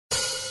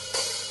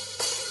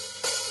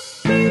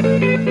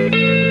What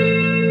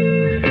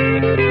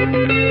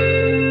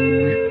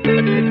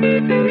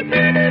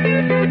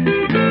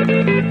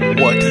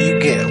do you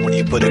get when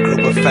you put a group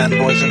of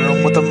fanboys in a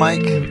room with a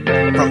mic?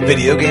 From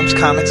video games,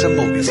 comics, and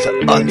movies to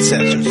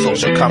uncensored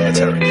social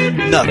commentary,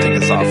 nothing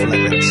is off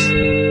limits.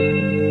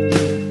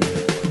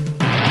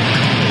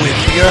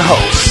 With your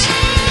hosts,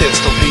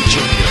 Pistol Pete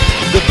Jr.,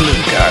 The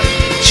Blue Guy,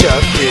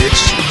 Chuck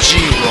Ditch,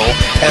 G-Roll,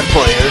 and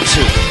Player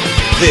 2.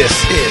 This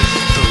is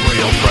The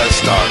Real Press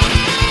Start.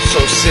 So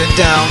sit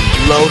down,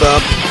 load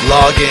up,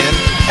 log in,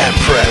 and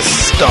press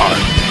start.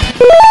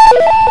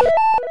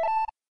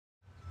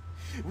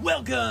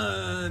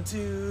 Welcome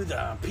to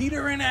the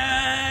Peter and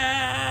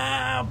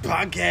Al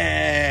podcast.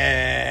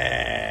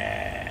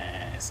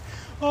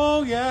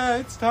 Oh yeah,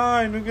 it's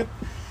time to get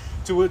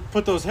to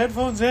put those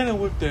headphones in and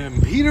whip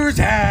them Peters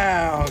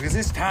out, because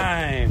it's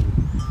time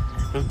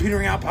for the Peter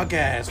and Al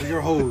podcast with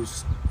your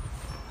host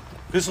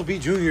Pistol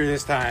Pete Jr.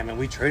 this time, and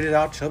we traded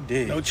out Chub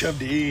Ditch. No Chub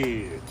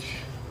Ditch.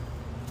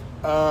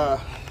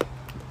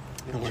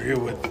 And we're here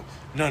with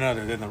none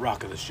other than the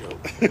rock of the show,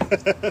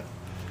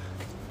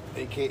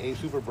 AKA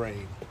Super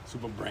Brain.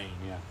 Super Brain.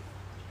 Yeah.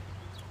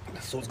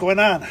 So what's going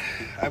on?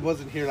 I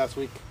wasn't here last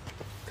week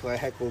because I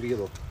had COVID.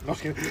 No, I'm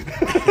kidding.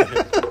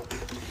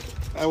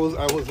 I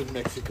was in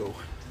Mexico.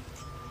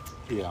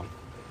 Yeah.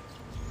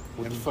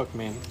 What the fuck,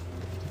 man?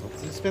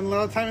 I spent a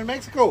lot of time in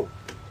Mexico.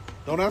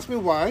 Don't ask me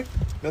why.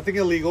 Nothing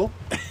illegal.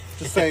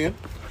 Just saying.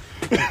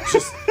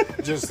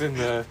 just in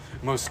the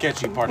most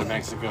sketchy part of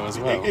Mexico as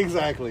well.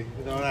 Exactly.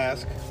 Don't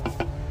ask.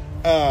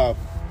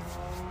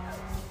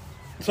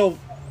 So,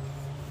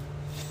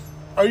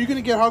 are you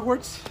gonna get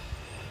Hogwarts?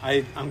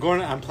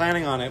 I'm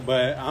planning on it,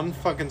 but I'm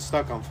fucking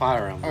stuck on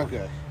Fire Emblem.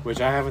 Okay.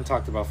 Which I haven't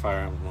talked about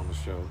Fire Emblem on the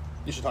show.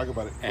 You should talk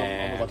about it.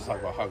 I'm about to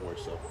talk about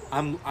Hogwarts. So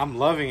I'm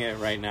loving it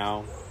right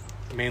now,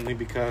 mainly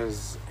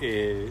because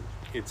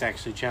it's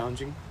actually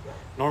challenging.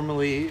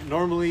 Normally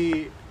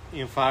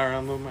in Fire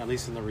Emblem, at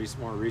least in the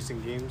more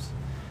recent games,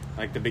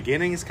 like the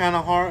beginning is kind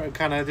of hard,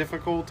 kind of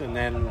difficult, and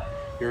then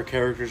your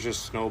characters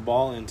just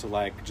snowball into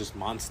like just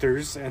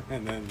monsters, and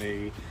then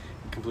they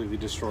completely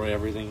destroy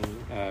everything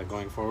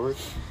going forward.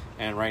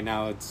 And right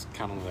now it's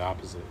kind of the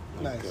opposite.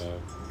 Like, nice.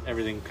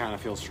 Everything kind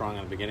of feels strong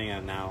in the beginning,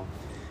 and now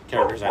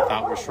characters I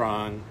thought were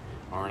strong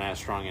aren't as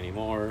strong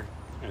anymore,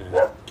 and then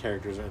other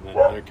characters are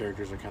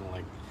kind of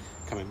like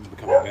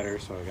becoming better.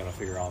 So I got to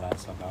figure all that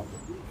stuff out.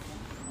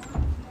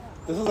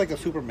 this is like a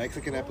super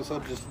Mexican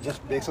episode,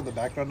 just based on the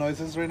background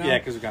noises right now. Yeah,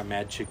 because we got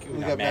mad chicken.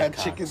 We got mad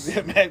chickens,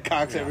 mad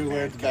cocks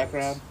everywhere in the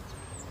background.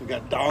 We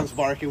got dogs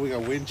barking. We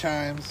got wind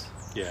chimes.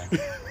 Yeah.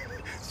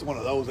 It's one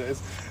of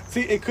those.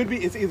 See, it could be.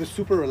 It's either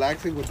super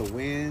relaxing with the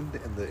wind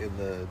and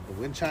the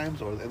wind chimes,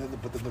 but then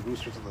the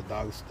roosters and the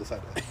dogs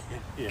decide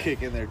to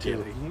kick in there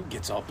too. Yeah,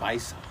 gets all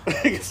paisa.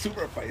 It's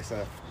super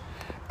paisa.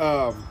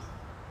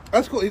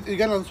 That's cool. You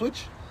got it on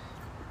Switch?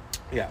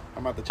 Yeah,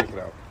 I'm about to check it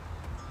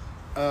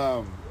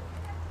out.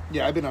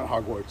 Yeah, I've been on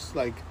Hogwarts.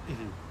 Like,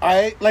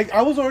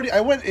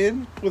 I went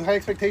in with high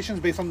expectations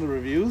based on the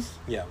reviews.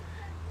 Yeah,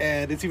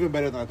 and it's even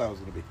better than I thought it was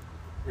gonna be.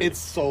 Really? It's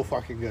so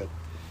fucking good.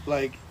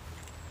 Like,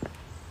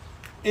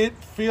 it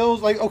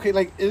feels like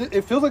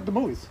it feels like the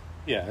movies.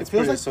 Yeah, it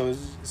feels like so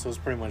it's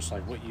pretty much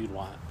like what you'd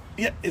want.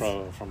 Yeah,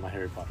 from a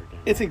Harry Potter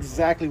game. It's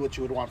exactly what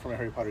you would want from a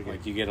Harry Potter game.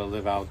 Like, you get to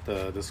live out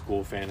the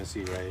school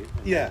fantasy, right?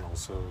 And then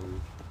also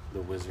the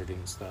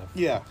wizarding stuff.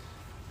 Yeah,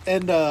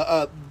 and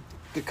the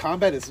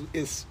combat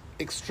is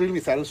extremely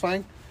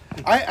satisfying.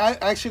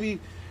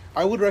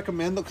 I would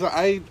recommend, because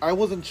I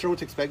wasn't sure what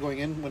to expect going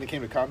in when it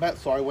came to combat,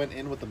 so I went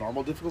in with the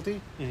normal difficulty,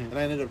 and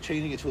I ended up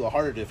changing it to the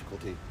harder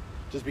difficulty,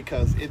 just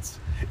because it's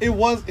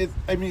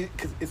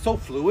so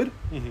fluid,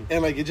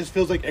 and like it just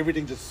feels like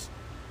everything just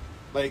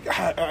like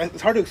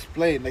it's hard to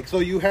explain. Like, so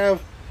you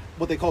have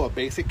what they call a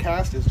basic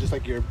cast. It's just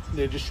like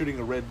they're just shooting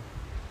a red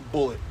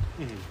bullet,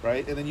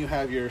 right? And then you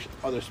have your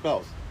other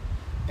spells,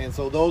 and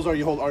so those are,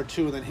 you hold R2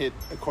 and then hit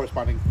a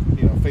corresponding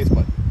face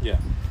button. Yeah.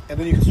 And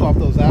then you can swap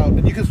those out,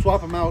 and you can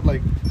swap them out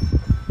like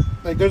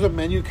there's a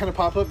menu kind of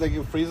pops up that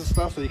you freezes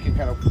stuff, so you can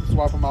kind of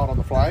swap them out on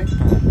the fly.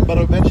 But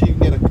eventually you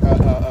can get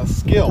a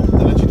skill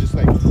that lets you just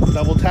like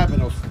double tap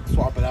and it'll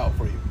swap it out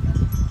for you.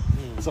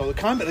 So the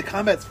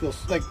combat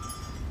feels like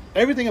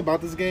everything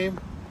about this game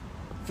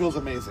feels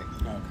amazing.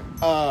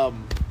 Okay.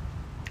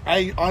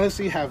 I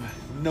honestly have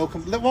no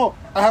well,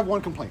 I have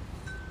one complaint.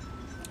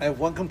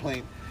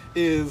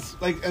 Is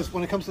like, as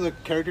when it comes to the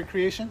character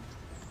creation,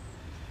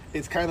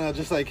 it's kind of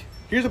just like,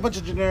 here's a bunch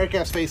of generic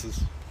ass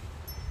faces,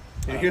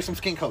 and here's some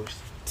skin colors,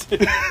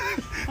 and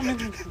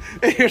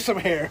here's some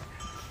hair.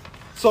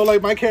 So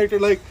like my character,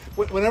 like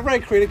whenever I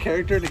create a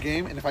character in a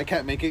game, and if I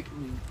can't make it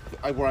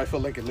where I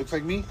feel like it looks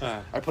like me,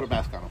 I put a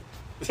mask on them.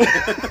 Is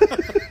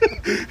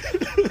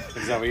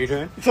that what you're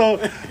doing? So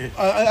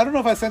I don't know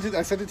if I sent it.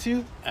 I sent it to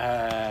you.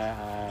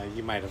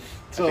 You might have.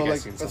 So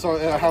like,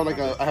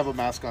 I have a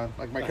mask on.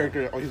 Like my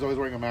character, he's always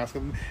wearing a mask,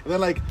 and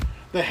then like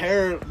the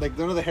hair, like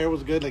none of the hair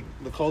was good. Like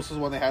the closest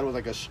one they had was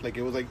like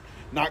it was like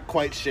not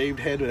quite shaved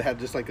head, but it had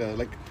just like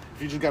if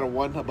you just got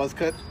a buzz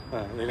cut.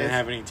 They didn't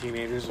have any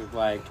teenagers with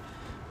like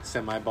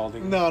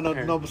semi-balding.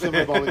 No,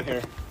 semi-balding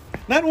hair.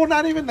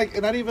 Not even like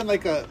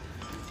a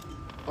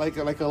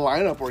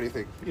lineup or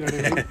anything. You know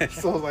what I mean?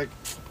 So like,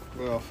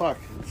 well, fuck.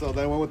 So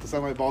then I went with the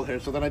semi-bald hair.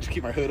 So then I just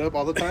keep my hood up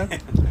all the time.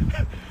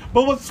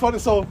 But what's funny?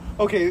 So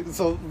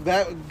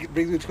that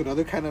brings me to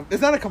another kind of.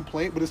 It's not a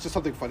complaint, but it's just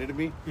something funny to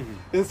me.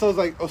 Mm-hmm. And so it's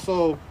like,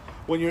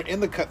 when you're in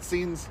the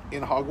cutscenes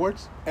in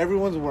Hogwarts,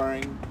 everyone's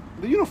wearing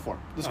the uniform,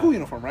 the school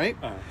uniform, right?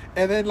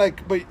 And then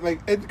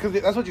because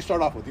that's what you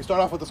start off with. You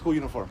start off with the school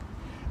uniform,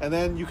 and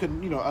then you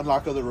can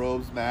unlock other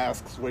robes,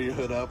 masks, wear your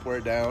hood up, wear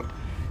it down,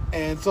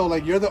 and so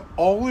like you're the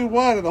only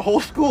one in the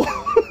whole school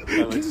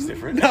that looks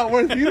different, not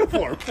wearing the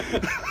uniform.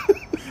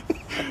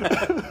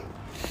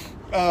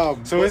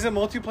 So is it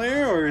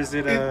multiplayer or is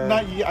it?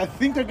 Not yet. I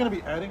think they're going to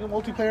be adding a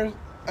multiplayer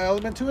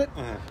element to it,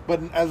 but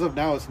as of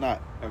now, it's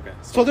not. Okay.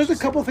 So there's a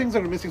couple things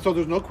that are missing. So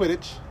there's no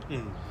Quidditch,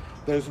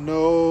 there's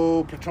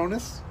no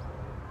Patronus,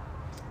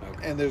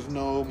 and there's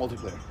no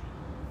multiplayer.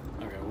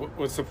 Okay.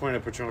 What's the point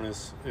of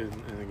Patronus in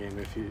the game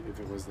if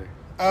it was there?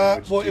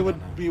 Well, it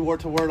would be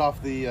word to word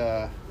off the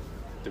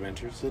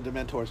Dementors. The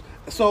Dementors.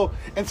 So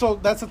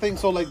that's the thing.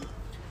 So like.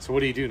 So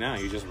what do you do now?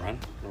 You just run?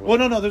 Well,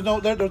 no. There's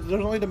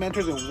only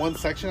Dementors in one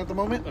section at the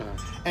moment,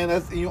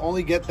 and you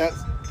only get that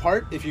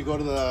part if you go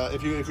to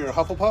if you're a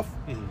Hufflepuff,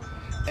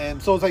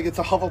 and so it's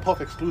a Hufflepuff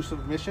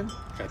exclusive mission,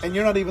 and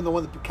you're not even the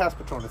one that casts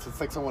Patronus. It's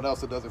like someone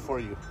else that does it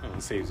for you. Oh,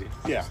 it saves you.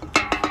 Yeah.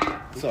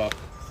 So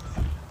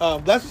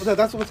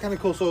that's what's kind of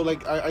cool. So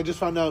like I just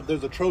found out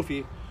there's a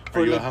trophy.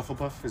 Are you a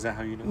Hufflepuff? Is that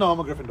how you know? No, I'm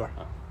a Gryffindor.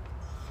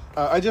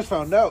 I just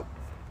found out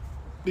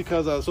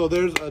because so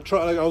there's a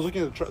I was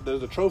looking at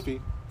there's a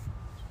trophy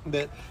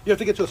that you have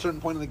to get to a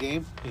certain point in the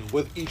game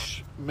with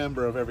each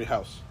member of every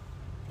house.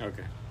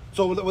 Okay.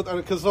 So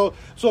because so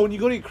when you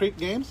go to create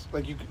games,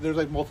 like you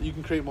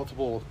can create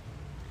multiple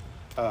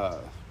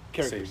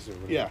characters.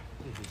 Yeah.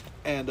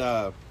 And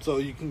so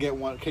you can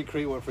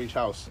create one for each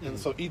house, and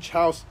so each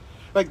house,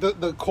 like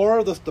the core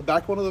of the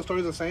backbone of the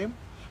story is the same,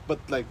 but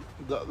like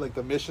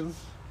the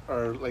missions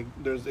are like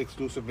there's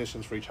exclusive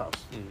missions for each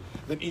house.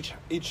 Then each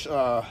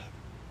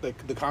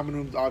like the common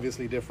room's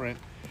obviously different.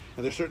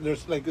 And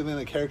and then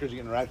the characters you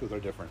interact with are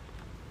different.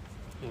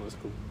 Oh, that's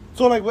cool.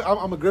 So like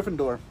I'm a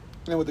Gryffindor,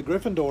 and with the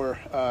Gryffindor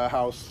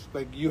house,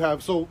 like you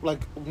have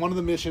one of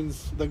the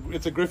missions,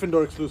 it's a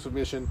Gryffindor exclusive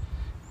mission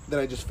that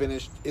I just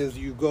finished. Is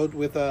you go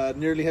with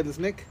Nearly Headless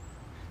Nick,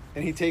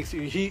 and he takes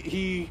you.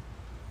 He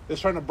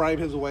is trying to bribe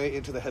his way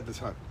into the Headless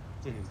Hunt,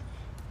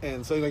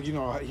 and so he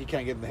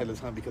can't get in the Headless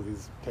Hunt because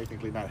he's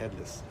technically not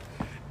headless.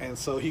 And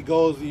so he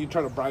goes. You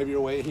try to bribe your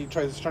way. He's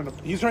trying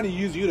to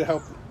use you to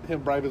help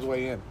him bribe his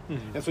way in.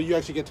 And so you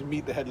actually get to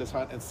meet the Headless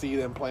Hunt and see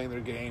them playing their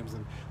games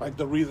and like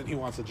the reason he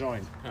wants to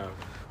join,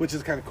 which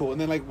is kind of cool.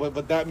 And then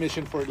but that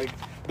mission for if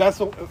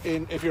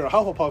you're a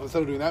Hufflepuff,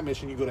 instead of doing that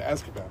mission, you go to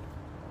Azkaban.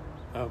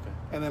 Okay.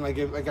 And then I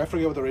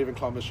forget what the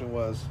Ravenclaw mission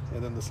was,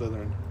 and then the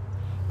Slytherin.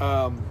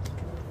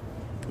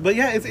 But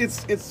yeah,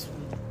 it's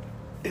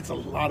a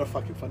lot of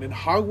fucking fun. And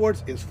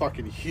Hogwarts is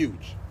fucking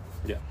huge.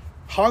 Yeah.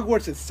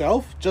 Hogwarts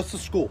itself, just the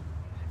school,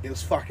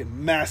 is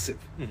fucking massive.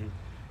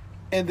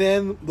 And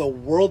then the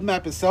world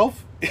map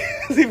itself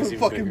is even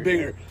fucking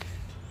bigger.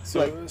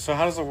 So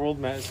how does the world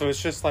map? So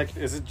it's just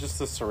is it just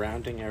the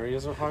surrounding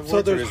areas of Hogwarts?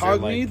 So there's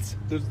Hogmeads,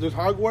 there's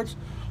Hogwarts,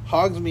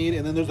 Hogsmeade,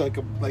 and then there's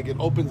it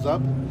opens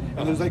up,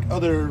 and there's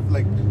other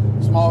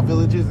small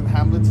villages and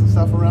hamlets and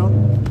stuff around.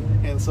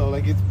 And so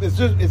it's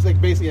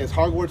basically it's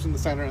Hogwarts in the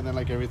center, and then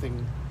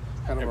everything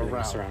kind of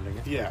around surrounding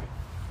it. Yeah.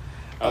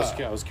 I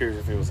was curious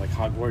if it was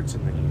Hogwarts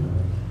and then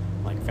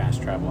you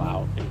fast travel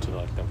out into the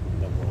world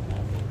map.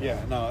 Yeah,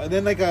 no, and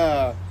then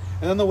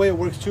the way it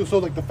works too.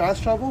 So the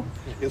fast travel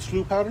is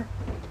Floo powder,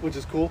 which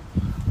is cool,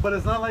 but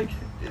it's not no.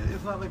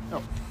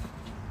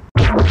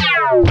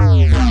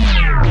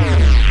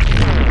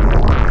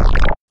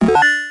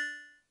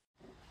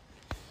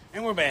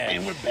 And we're back.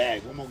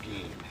 One more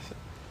game.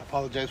 I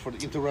apologize for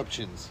the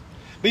interruptions,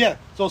 but yeah.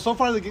 So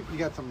far you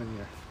got something in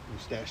your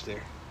stash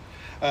there.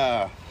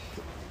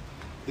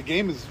 The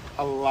game is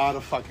a lot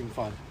of fucking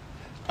fun.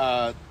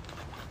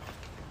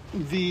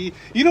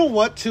 You know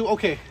what too?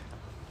 Okay,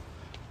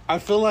 I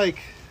feel like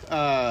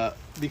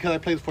because I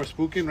played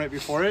Forspoken right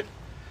before it,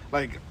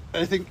 I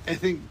think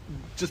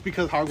just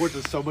because Hogwarts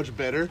is so much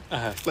better,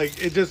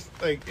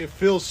 it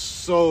feels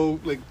so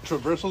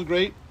traversal's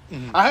great.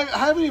 I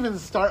haven't even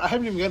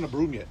gotten a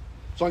broom yet,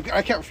 so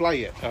I can't fly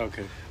yet. Oh,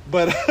 okay,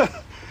 but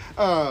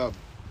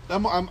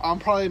I'm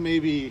probably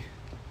maybe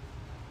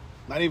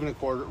not even a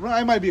quarter. Well,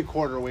 I might be a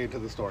quarter way into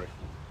the story.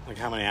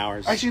 How many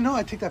hours? Actually, no,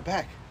 I take that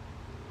back.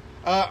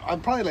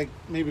 I'm probably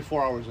maybe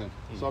 4 hours in,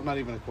 so I'm not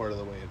even a quarter of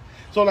the way in.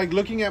 So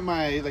looking at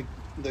my you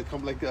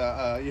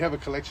have a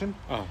collection.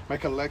 My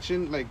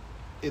collection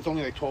it's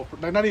only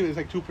 12. Not even,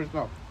 it's 2%.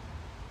 No, I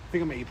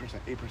think I'm at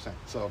 8%.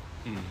 So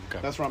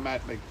that's where I'm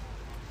at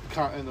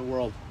in the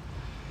world.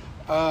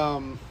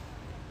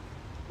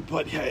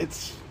 But yeah,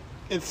 it's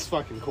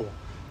fucking cool.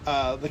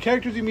 The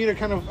characters you meet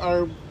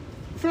are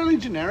fairly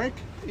generic.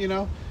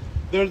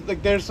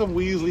 There's some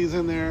Weasleys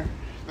in there.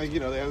 Like,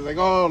 they're like,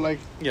 oh, like...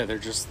 Yeah,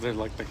 they're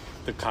like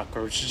the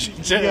cockroach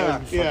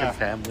yeah.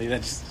 family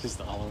that's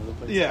just all over the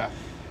place. Yeah.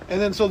 And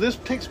then, so this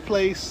takes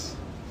place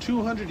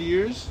 200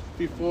 years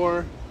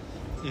before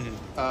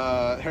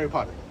Harry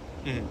Potter.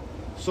 Mm-hmm.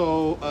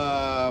 So,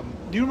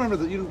 do you remember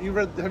have you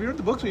read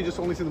the books, or you just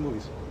only seen the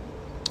movies?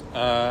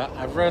 I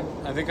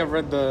think I've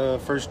read the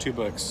first 2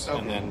 books, Okay.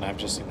 and then I've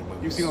just seen the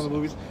movies. You've seen all the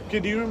movies? Okay,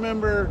 do you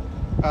remember,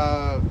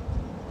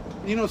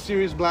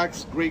 Sirius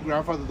Black's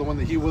great-grandfather, the one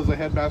that he was a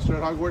headmaster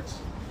at Hogwarts?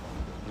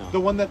 No. The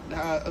one that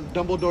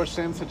Dumbledore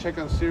sends to check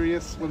on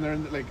Sirius when they're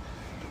in, like,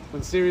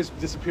 when Sirius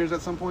disappears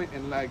at some point,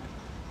 and, like,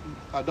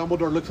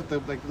 Dumbledore looks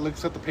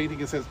at the painting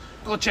and says,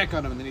 "Go check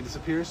on him," and then he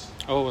disappears.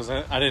 Oh, was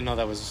that? I didn't know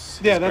that was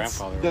his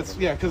grandfather.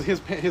 Because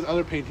his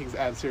other paintings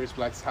at Sirius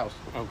Black's house.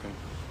 Okay.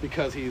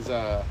 Because he's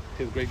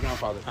his great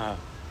grandfather. Uh-huh.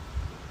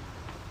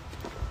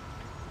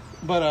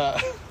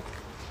 But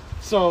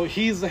so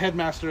he's the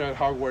headmaster at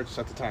Hogwarts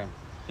at the time.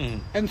 Mm-hmm.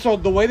 And so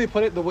the way they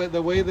put it, the way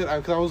that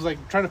because I was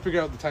like trying to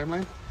figure out the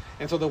timeline,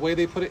 and so the way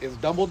they put it is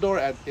Dumbledore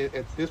at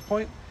this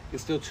point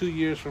is still 2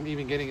 years from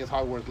even getting his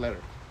Hogwarts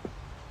letter.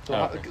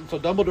 So so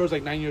Dumbledore's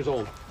like 9 years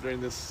old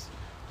during this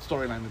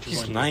storyline that you're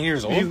He's going 9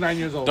 years old? He's 9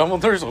 years old.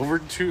 Dumbledore's over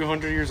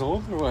 200 years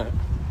old, or what?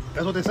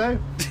 That's what they say.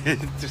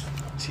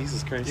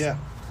 Jesus Christ. Yeah.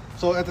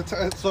 So at the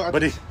time,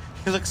 but he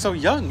looks so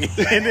young in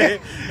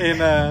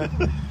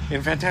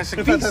Fantastic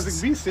Beasts.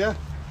 Fantastic Beasts, yeah.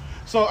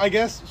 So I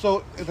guess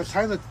at the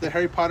time that the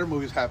Harry Potter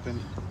movies happened,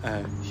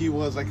 he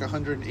was like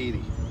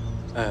 180.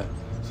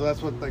 So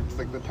that's what like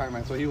the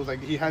timeline. So he was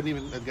like he hadn't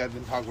even gotten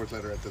his Hogwarts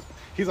letter at this.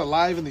 He's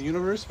alive in the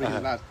universe, but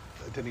he's not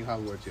attending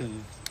Hogwarts yet.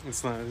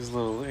 It's a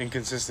little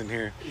inconsistent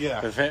here.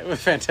 Yeah. With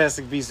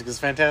Fantastic Beasts, because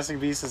Fantastic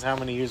Beasts is how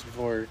many years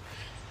before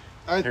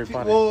Harry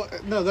Potter? Well,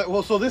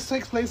 no. So this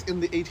takes place in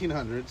the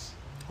 1800s.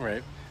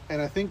 Right.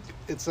 And I think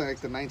it's like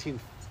the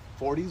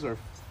 1940s or...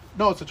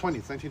 No, it's the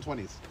 20s,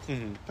 1920s.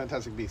 Mm-hmm.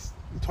 Fantastic Beasts.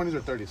 20s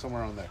or 30s,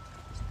 somewhere around there.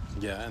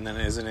 Yeah, and then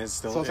isn't it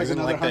still... So it's like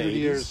another 100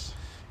 years.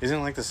 Isn't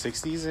it like the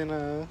 60s in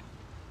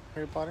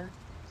Harry Potter?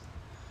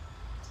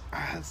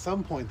 At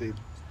some point they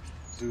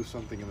do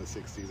something in the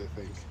 60s, I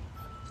think.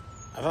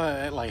 I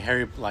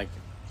thought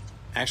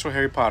actual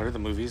Harry Potter, the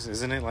movies,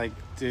 isn't it like...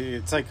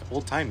 It's like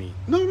old-timey.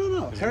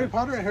 No. Harry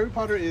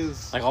Potter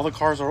is... Like all the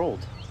cars are old.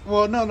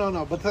 Well,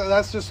 no. But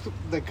that's just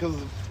because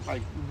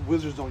like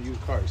wizards don't use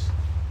cars.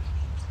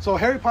 So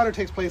Harry Potter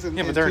takes place in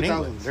but they're 2000s. in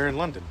England. They're in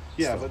London.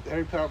 Yeah, still. but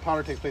Harry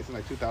Potter takes place in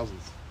like 2000s.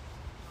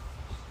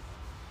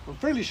 I'm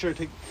fairly sure.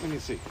 Let me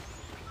see.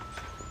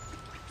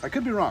 I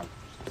could be wrong.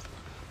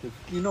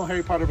 You know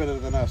Harry Potter better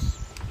than us.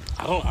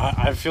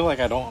 I feel like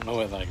I don't know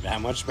it like that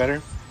much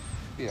better.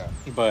 Yeah,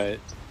 but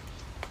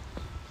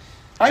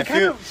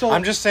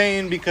I'm just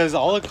saying because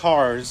all the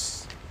cars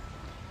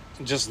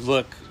just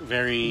look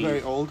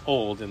very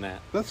old in that.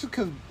 That's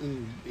because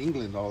in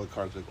England all the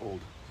cars look old.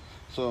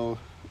 So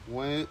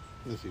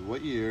let's see,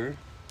 what year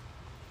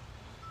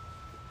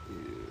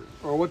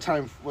or what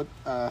time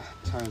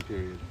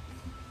period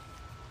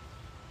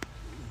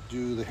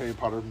do the Harry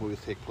Potter movies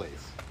take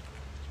place?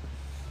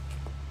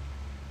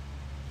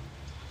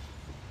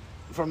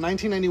 From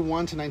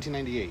 1991 to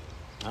 1998.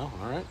 Oh,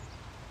 all right.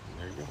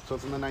 There you go. So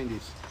it's in the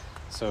 90s.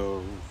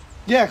 So...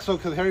 Yeah, so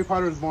because Harry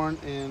Potter was born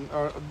in...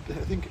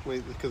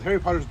 because Harry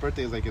Potter's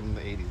birthday is like in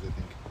the 80s, I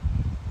think.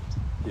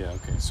 Yeah,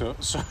 okay.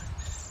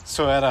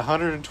 So at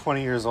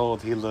 120 years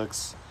old, he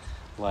looks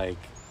like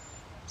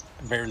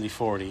barely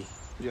 40.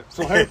 Yeah.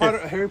 So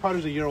Harry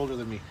Potter's a year older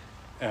than me.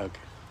 Okay.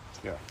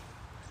 Yeah.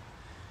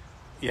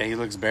 Yeah, he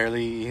looks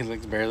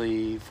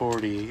barely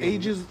 40.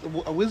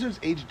 Wizards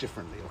age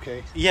differently,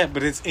 okay? Yeah,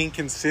 but it's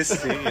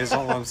inconsistent is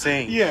all I'm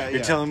saying.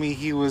 You're telling me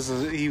he was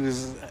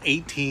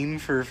 18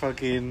 for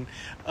fucking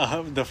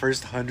the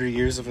first 100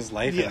 years of his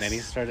life, and then he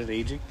started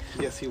aging?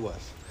 Yes, he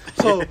was.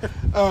 So,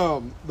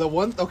 so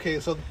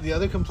the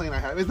other complaint I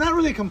have, it's not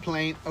really a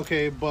complaint,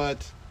 okay,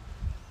 but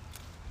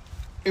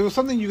it was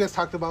something you guys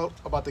talked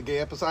about the gay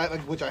episode,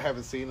 which I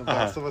haven't seen of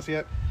Last of Us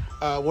yet.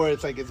 Where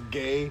it's like it's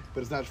gay,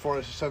 but it's not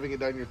for shoving it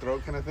down your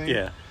throat kind of thing.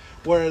 Yeah.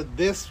 Where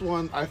this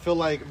one, I feel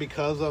like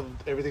because of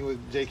everything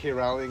with J.K.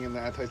 Rowling and the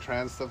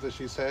anti-trans stuff that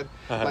she said,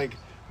 like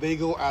they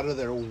go out of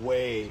their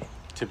way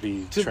to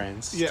be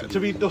trans. Yeah, to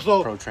be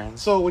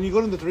pro-trans. So when you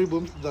go to the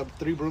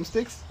three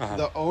broomsticks,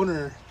 the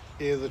owner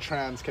is a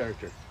trans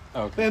character.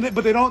 Okay.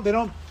 But they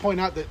don't point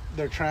out that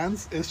they're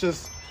trans. It's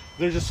just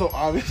they're just so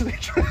obviously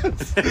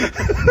trans.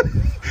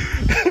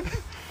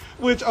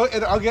 Which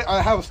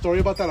I have a story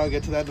about that. I'll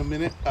get to that in a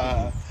minute.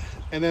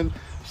 And then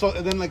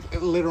like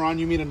later on,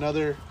 you meet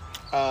another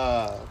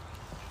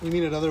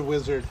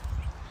wizard,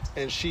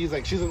 and she's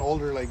an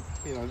older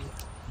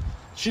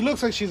she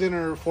looks like she's in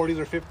her 40s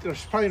or 50s, or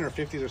she's probably in her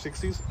 50s or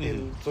 60s,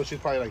 and so she's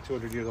probably like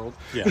 200 years old.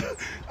 Yeah.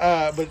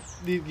 But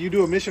you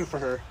do a mission for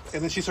her,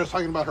 and then she starts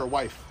talking about her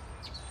wife.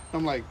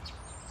 I'm like,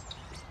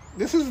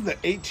 this is the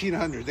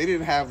 1800s. They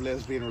didn't have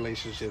lesbian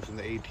relationships in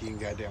the 18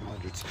 goddamn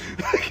hundreds.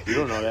 You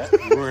don't know that.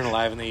 You weren't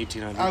alive in the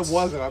 1800s. I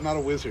wasn't. I'm not a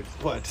wizard.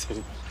 But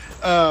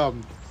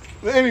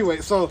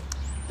anyway, so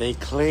they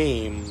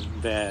claim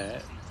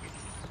that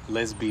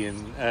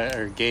lesbian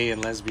or gay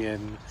and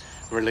lesbian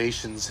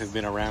relations have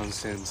been around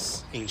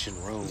since ancient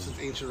Rome. This is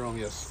ancient Rome,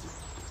 yes.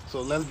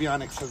 So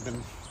lesbianics has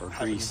been... Or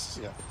happening, Greece.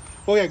 yeah.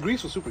 Oh, yeah,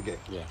 Greece was super gay.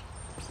 Yeah.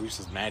 Greece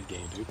is mad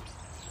gay, dude.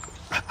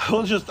 I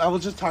was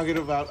just talking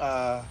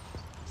about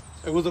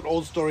it was an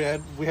old story I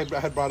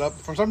had brought up.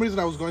 For some reason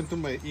I was going through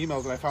my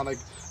emails and I found like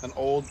an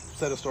old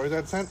set of stories I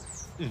had sent.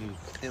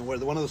 Mm-hmm. And where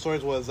one of the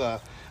stories was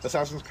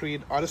Assassin's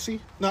Creed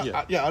Odyssey.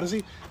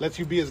 Odyssey lets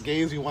you be as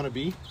gay as you want to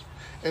be.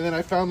 And then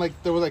I found like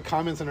there were like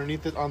comments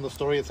underneath it on the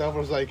story itself. It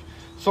was like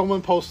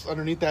someone posts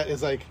underneath that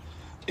is like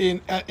in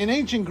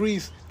ancient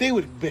Greece they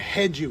would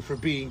behead you for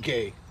being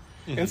gay.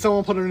 Mm-hmm. And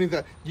someone put underneath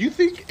that, you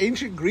think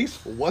ancient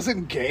Greece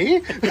wasn't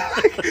gay?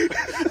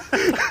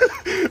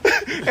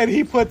 And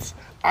he puts,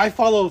 I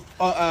follow,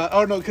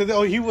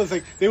 because he was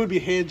like, they would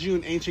behead you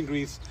in ancient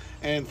Greece,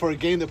 and for a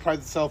game that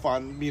prides itself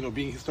on,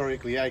 being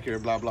historically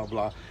accurate, blah, blah,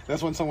 blah.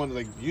 That's when someone was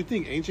like, you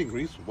think ancient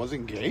Greece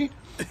wasn't gay?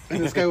 And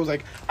this guy was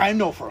like, I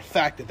know for a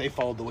fact that they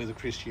followed the ways of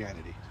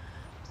Christianity.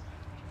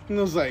 And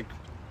I was like,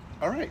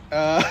 all right,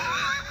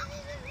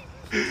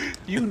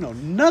 you know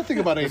nothing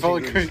about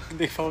ancient Greece.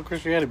 They follow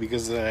Christianity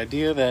because the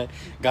idea that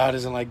God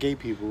isn't like gay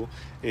people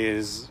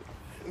is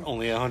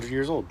only 100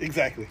 years old.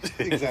 Exactly.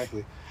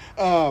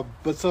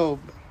 But so,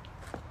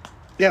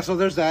 yeah, so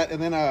there's that.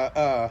 And then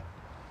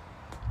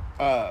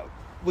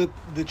with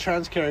the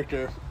trans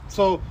character,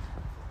 so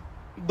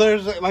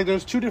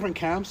there's two different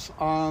camps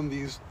on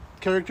these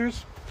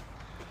characters.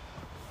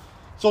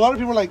 So a lot of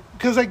people are like,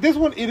 because like this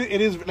one, it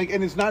is like,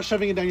 and it's not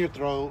shoving it down your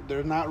throat.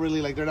 They're not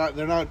really like, they're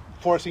not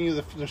forcing you.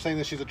 They're saying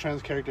that she's a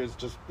trans character.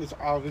 It's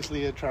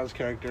obviously a trans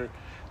character.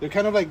 They're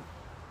kind of like,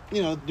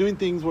 doing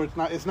things where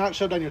it's not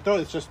shoved down your throat.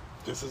 It's just,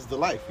 this is the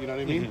life. You know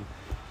what I mean? Mm-hmm.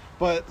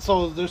 But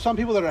so there's some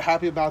people that are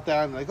happy about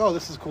that and like, oh,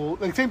 this is cool.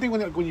 Like same thing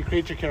when you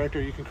create your character,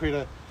 you can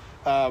create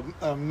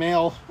a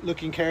male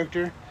looking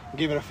character,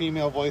 give it a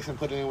female voice, and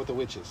put it in with the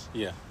witches.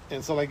 Yeah.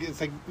 And so like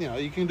it's like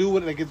you can do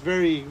it, like it's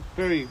very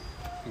very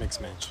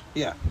mixed match.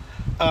 Yeah.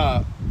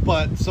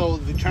 But so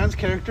the trans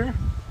character,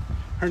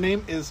 her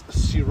name is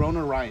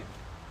Sirona Ryan.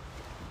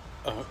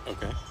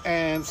 Okay.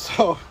 And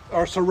so,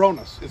 or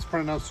Soronas, it's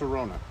pronounced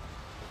Sirona.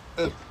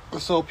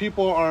 So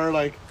people are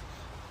like,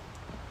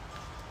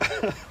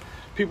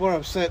 people are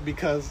upset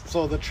because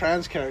the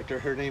trans character,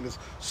 her name is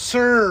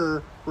Sirona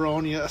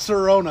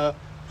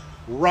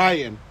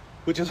Ryan,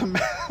 which is a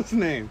man's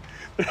name.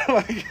 They're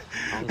like,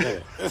 I don't get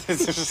it.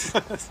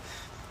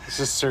 It's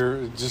just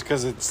sir, just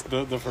because it's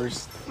the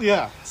first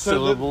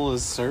syllable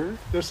is sir.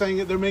 They're saying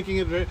it. They're making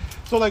it very.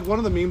 So like one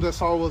of the memes I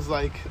saw was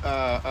like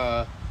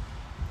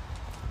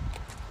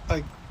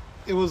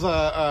it was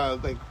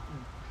like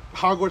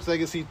Hogwarts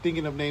Legacy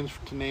thinking of names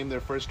to name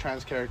their first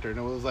trans character, and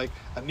it was like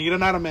Anita,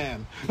 not a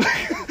man.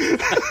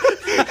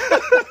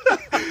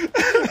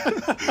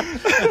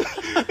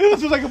 It was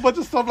just like a bunch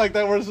of stuff like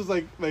that where it's just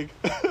like.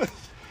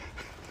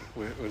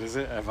 What is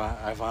it?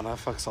 Ivana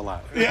fucks a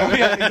lot.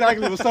 Yeah,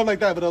 exactly. It was something like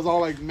that, but it was all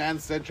like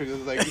man-centric. It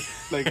was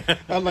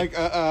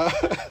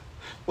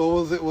what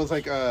was it? It was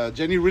like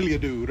Jenny really a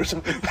dude or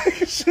something,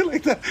 like shit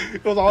like that.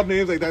 It was all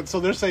names like that. So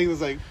they're saying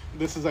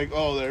this is like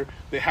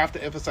they have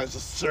to emphasize the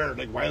sir.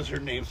 Like, why does her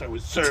name start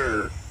with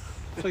sir?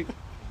 It's like,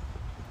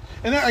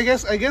 and then I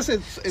guess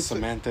it's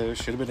Samantha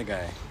should have been a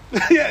guy.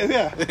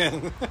 yeah.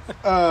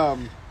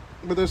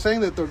 But they're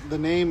saying that the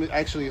name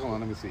actually. Hold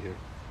on, let me see here.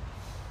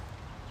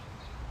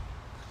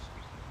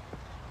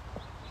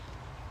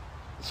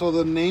 So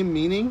the name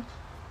meaning,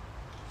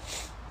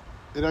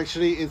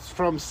 it's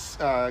from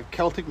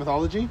Celtic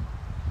mythology.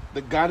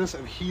 The goddess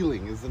of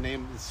healing is the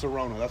name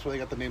Sirona. That's where they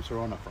got the name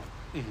Sirona from.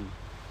 Mm-hmm.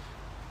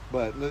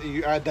 But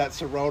you add that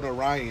Sirona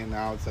Ryan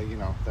now, it's like,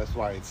 that's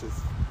why it's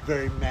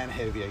very man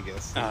heavy, I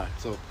guess.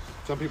 So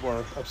some people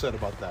are upset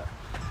about that.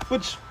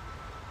 Which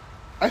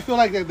I feel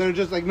like they're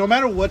just like, no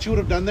matter what you would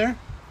have done there,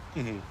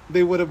 mm-hmm.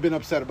 they would have been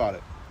upset about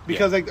it.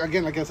 Because like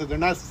I said, they're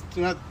not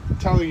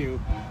telling you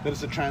that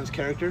it's a trans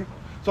character.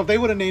 So if they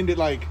would have named it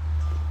like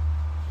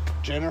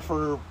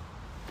Jennifer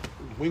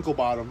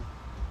Winklebottom,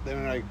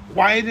 then they're like,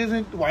 why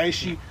is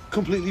she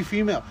completely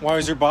female? Why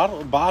is her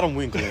bottom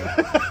winkling?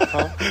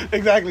 Huh?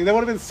 Exactly. There would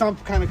have been some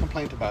kind of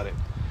complaint about it.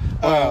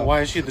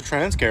 Why is she the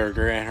trans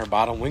character and her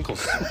bottom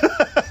winkles?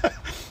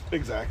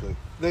 Exactly.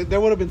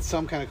 There would have been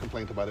some kind of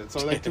complaint about it.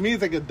 So like to me,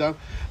 it's like a dumb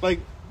they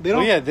don't.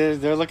 Well, yeah,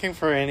 they're looking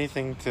for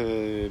anything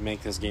to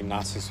make this game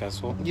not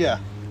successful. Yeah.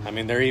 I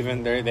mean,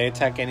 they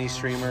attack any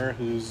streamer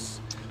who's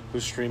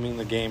streaming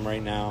the game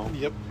right now.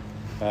 Yep.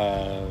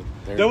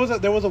 There was a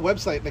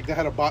website that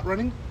had a bot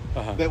running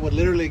that would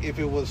literally, if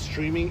it was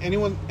streaming,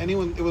 anyone,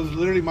 it was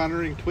literally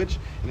monitoring Twitch,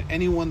 and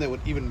anyone that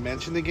would even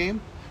mention the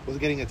game was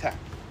getting attacked.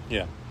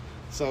 Yeah.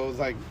 So it was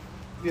like,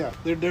 yeah,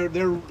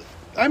 they're.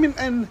 I mean,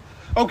 and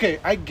okay,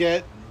 I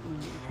get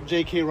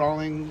J.K.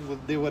 Rowling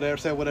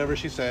said whatever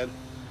she said,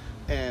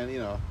 and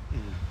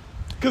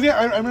because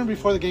I remember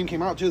before the game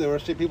came out too, there were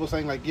people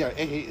saying like, yeah,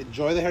 hey,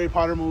 enjoy the Harry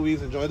Potter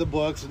movies, enjoy the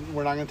books, and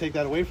we're not going to take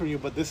that away from you,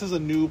 but this is a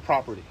new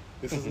property.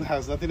 This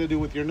has nothing to do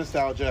with your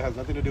nostalgia, has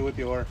nothing to do with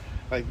you're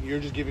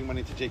just giving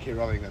money to J.K.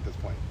 Rowling at this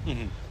point.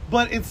 Mm-hmm.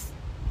 But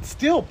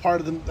still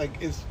part of the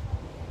is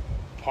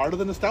part of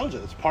the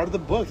nostalgia. It's part of the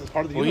books. It's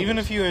part of the universe. Even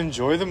if you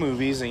enjoy the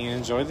movies and you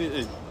enjoy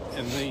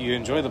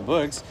the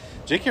books,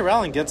 J.K.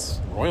 Rowling gets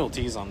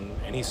royalties on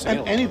any sale.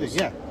 And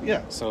anything,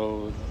 yeah.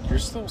 So you're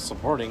still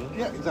supporting.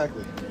 Yeah,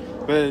 exactly.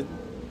 But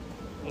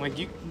like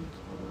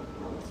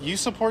you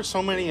support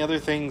so many other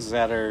things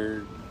that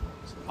are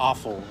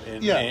awful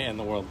in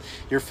the world.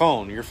 Your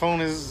phone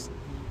is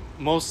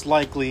most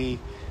likely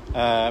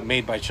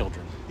made by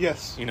children.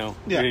 Yes. You know,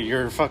 Yeah.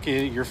 your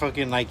fucking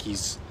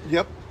Nikes.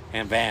 Yep.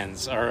 And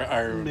Vans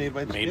are made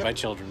by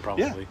children,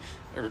 probably,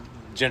 or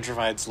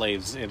gentrified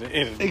slaves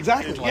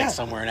exactly like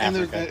somewhere in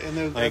Africa.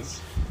 And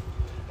that's,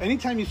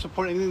 anytime you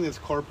support anything that's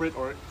corporate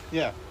or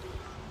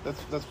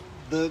that's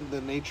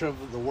the nature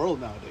of the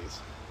world nowadays.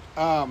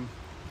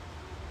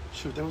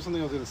 Shoot, there was something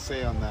I was going to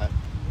say on that.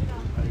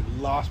 I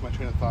lost my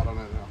train of thought on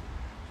it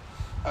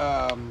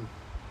now.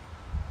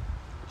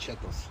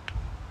 Chetos.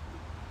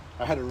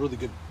 I had a really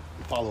good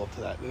follow up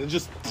to that, and it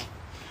just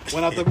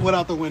went out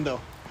the window.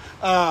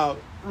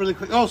 Really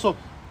quick. Oh, so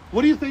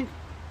what do you think?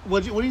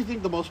 What do you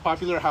think the most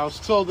popular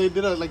house? So they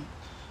did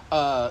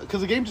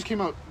because the game just came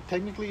out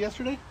technically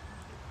yesterday.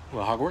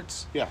 Well,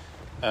 Hogwarts. Yeah.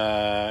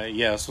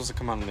 It's supposed to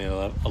come out on the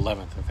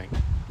 11th, I think.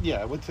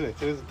 Yeah. What today?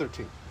 Today's the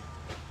 13th.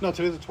 No,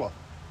 today's the 12th.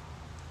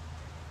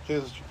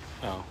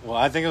 Oh well,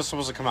 I think it was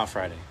supposed to come out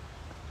Friday,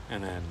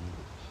 and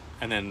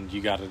then you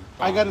got it.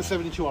 I got it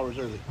 72 hours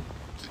early.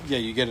 Yeah,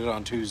 you get it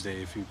on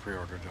Tuesday if you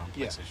pre-ordered it on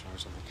PlayStation or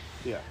something.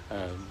 Yeah.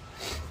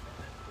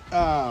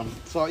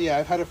 So yeah,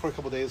 I've had it for a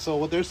couple of days. So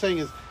what they're saying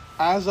is,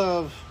 as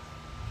of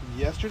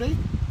yesterday,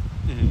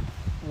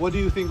 what do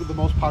you think the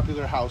most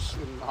popular house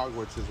in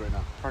Hogwarts is right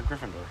now? Probably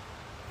Gryffindor.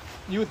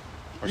 You would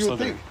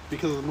think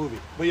because of the movie,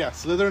 but yeah,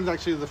 Slytherin's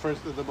actually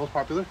the most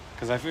popular.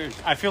 Because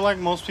I feel like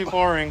most people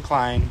are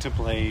inclined to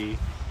play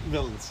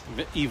villains,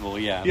 evil.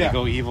 Yeah, they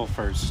go evil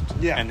first.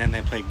 Yeah, and then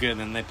they play good, and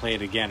then they play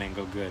it again and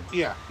go good.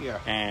 Yeah.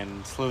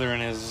 And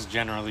Slytherin is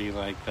generally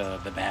like the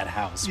bad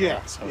house. Right?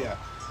 Yeah, so,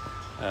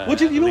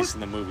 which at least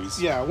in the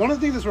movies. Yeah, one of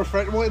the things that's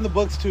refreshing. Well, in the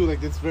books too,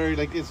 it's very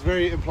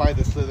implied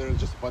that Slytherin is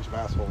just a bunch of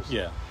assholes.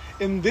 Yeah.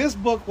 In this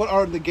book, what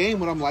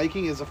I'm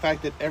liking is the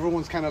fact that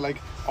everyone's kind of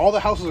all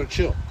the houses are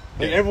chill.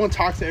 Everyone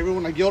talks to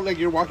everyone.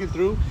 You're walking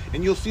through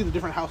and you'll see the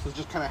different houses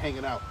just kind of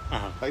hanging out.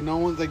 No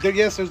one's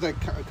yes, there's that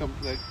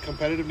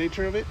competitive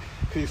nature of it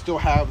because you still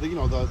have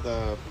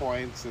the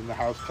points and the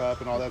house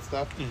cup and all that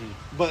stuff.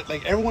 But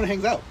everyone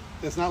hangs out.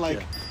 It's not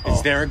like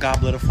Is there a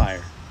Goblet of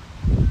Fire?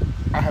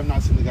 I have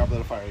not seen the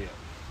Goblet of Fire yet.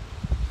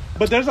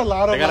 But there's a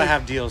lot of. They gotta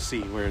have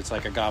DLC where it's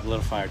like a Goblet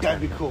of Fire.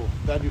 That'd be cool.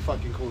 That'd be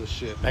fucking cool as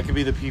shit. That could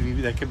be the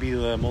PvP. That could be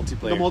the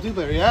multiplayer. The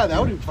multiplayer, yeah, that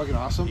would be fucking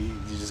awesome.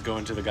 You just go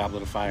into the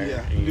Goblet of Fire.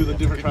 Yeah, and do the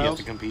different trials. You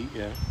have to compete.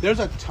 Yeah. There's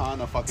a ton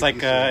of fucking. It's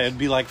like it'd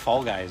be like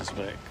Fall Guys,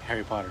 but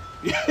Harry Potter.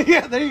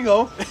 Yeah, there you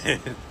go.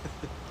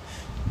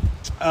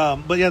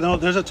 But yeah, no,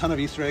 there's a ton of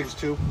Easter eggs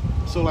too.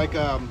 So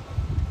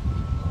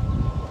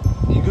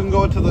you can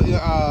go into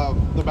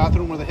the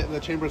bathroom where the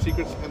Chamber of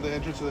Secrets and the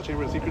entrance to the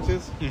Chamber of Secrets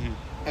is,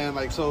 and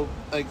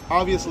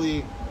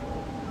obviously,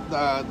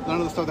 none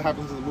of the stuff that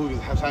happens in the movies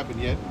has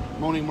happened yet.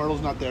 Moaning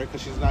Myrtle's not there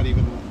because she's not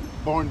even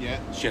born yet.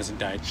 She hasn't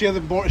died. She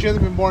hasn't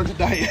been born to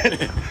die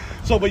yet.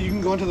 So, but you can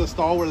go into the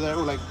stall where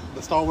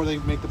they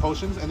make the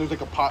potions, and there's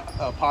a pot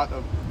of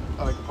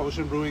a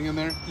potion brewing in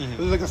there.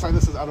 There's a sign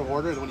that says out of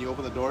order, and when you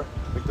open the door,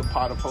 the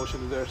pot of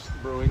potion is there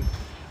brewing.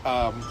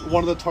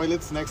 One of the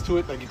toilets next to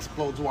it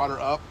explodes water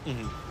up.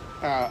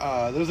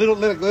 There's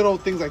little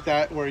things like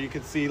that where you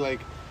can see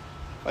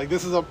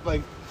this is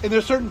and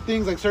there's certain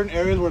things certain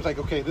areas where it's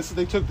okay,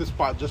 they took this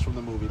spot just from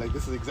the movie.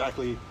 This is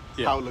exactly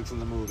how it looks in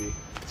the movie.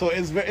 So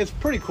it's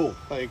pretty cool.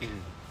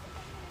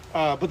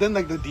 But then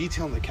the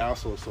detail in the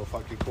castle is so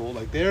fucking cool.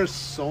 There's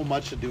so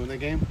much to do in the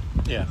game.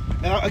 Yeah.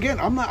 And again,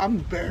 I'm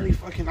barely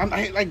fucking.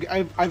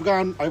 I've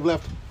gone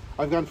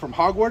from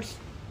Hogwarts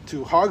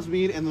to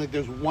Hogsmeade, and like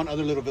there's one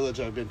other little village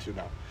I've been to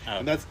now,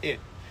 and that's it.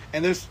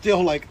 And there's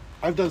still like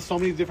I've done so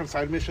many different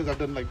side missions. I've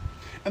done like,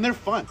 and they're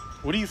fun.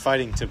 What are you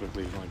fighting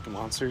typically? Like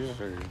monsters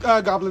or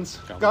goblins?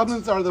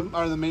 Goblins are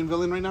the main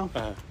villain right now.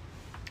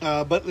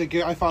 But like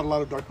I fought a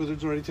lot of dark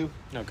wizards already too.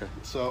 Okay.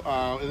 So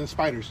and then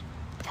spiders,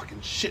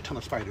 fucking shit ton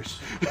of spiders.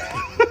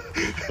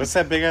 What's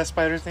that big ass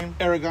spider's name?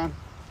 Aragog,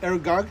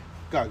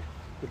 Gog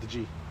with the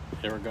G.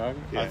 Aragog?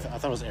 Yeah. I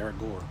thought it was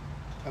Aragorn.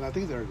 And I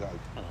think it's Aragog.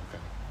 Oh, okay.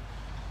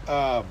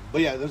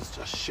 But yeah, there's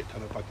a shit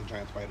ton of fucking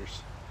giant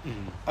spiders.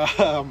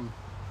 Mm-hmm.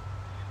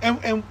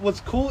 And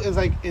what's cool is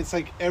like it's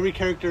like every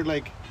character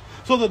like,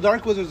 so the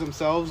dark wizards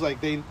themselves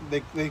like they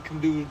can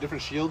do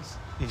different shields.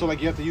 Mm-hmm. So like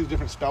you have to use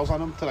different spells on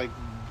them to like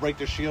break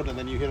their shield, and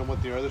then you hit them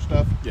with your other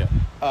stuff. Yeah.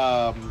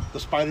 The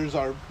spiders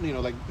are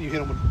like you hit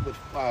them with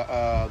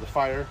the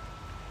fire.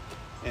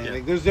 And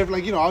like there's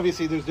different, like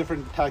obviously there's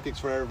different tactics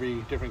for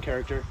every different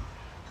character.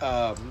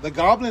 The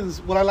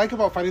goblins, what I like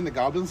about fighting the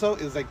goblins though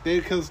is like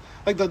because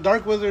like the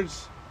dark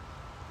wizards.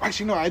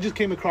 Actually, no, I just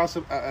came across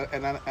an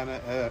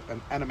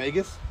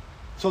animagus,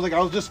 So like I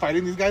was just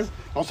fighting these guys.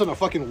 All of a sudden, a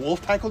fucking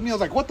wolf tackled me. I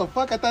was like, "What the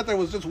fuck?" I thought there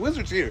was just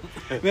wizards here.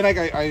 Then like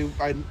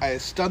I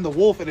stunned the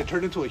wolf and it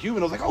turned into a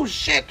human. I was like, "Oh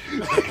shit!"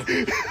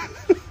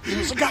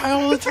 There's a guy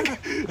all the time.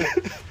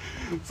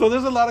 So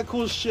there's a lot of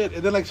cool shit.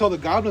 And then like so the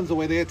goblins, the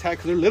way they attack,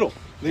 'cause they're little.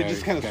 They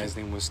just kind of. The guy's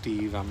name was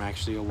Steve. I'm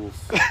actually a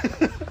wolf.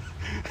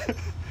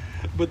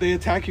 But they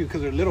attack you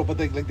because they're little. But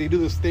they do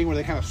this thing where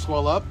they kind of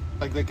swell up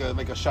like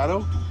a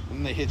shadow, and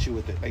then they hit you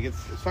with it. Like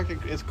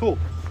it's cool.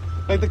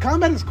 Like the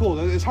combat is cool.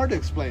 It's hard to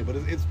explain, but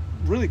it's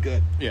really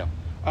good. Yeah.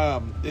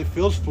 It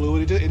feels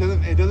fluid.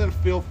 It doesn't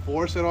feel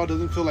forced at all. It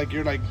doesn't feel like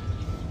you're like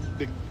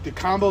the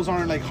combos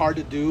aren't like hard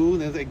to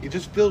do. It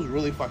just feels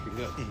really fucking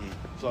good. Mm-hmm.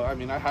 So I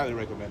mean, I highly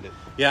recommend it.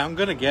 Yeah, I'm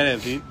gonna get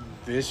it.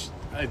 It's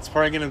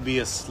probably gonna be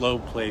a slow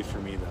play for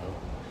me though,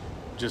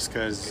 just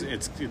because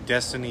it's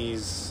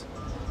Destiny's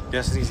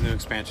new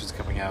expansion is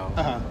coming out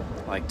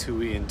like 2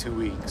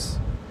 weeks.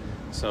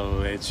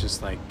 So it's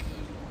just like.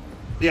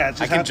 Yeah,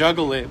 I can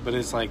juggle it, but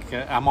it's like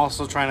I'm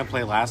also trying to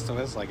play Last of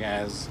Us, like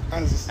as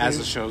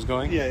the show's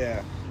going.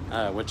 Yeah.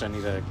 Which I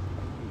need to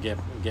get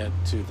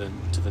to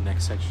the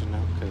next section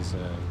now because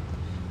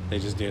they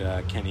just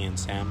did Kenny and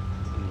Sam.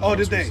 Oh,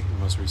 did they?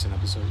 Most recent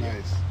episode.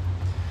 Nice.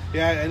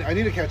 Yeah, I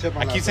need to catch up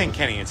on. I keep saying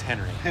Kenny, it's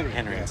Henry. Henry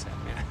yeah. and Sam.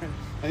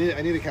 Yeah.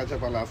 I need to catch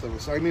up on Last of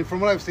Us. So, I mean, from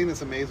what I've seen,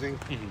 it's amazing.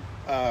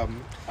 Mm-hmm.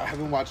 I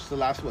haven't watched the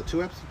last 3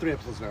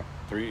 episodes now.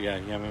 3, yeah.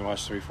 You haven't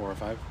watched 3, 4, or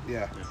 5.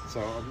 Yeah.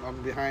 So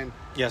I'm behind.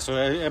 Yeah. So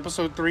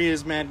episode 3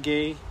 is mad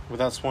gay.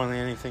 Without spoiling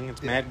anything,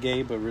 it's mad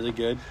gay, but really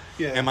good.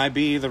 Yeah. It might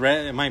be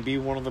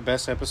one of the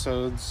best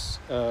episodes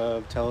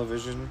of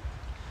television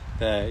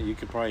that you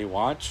could probably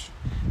watch.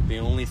 The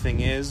only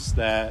thing is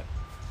that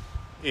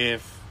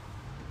if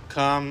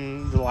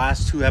come the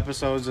last 2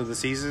 episodes of the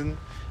season,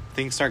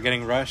 things start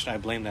getting rushed, I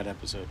blame that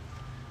episode.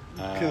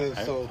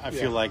 I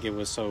feel like it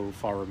was so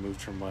far removed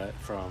from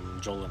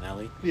Joel and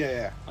Ellie.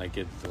 Yeah. Like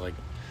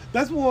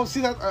that's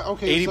see that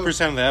okay.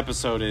 80% of the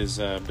episode is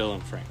Bill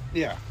and Frank.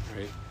 Yeah.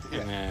 Right. Yeah.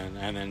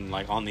 And then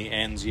like on the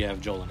ends you have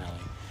Joel and Ellie.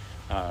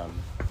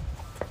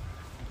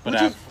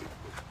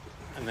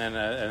 And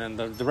then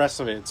the rest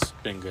of it's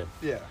been good.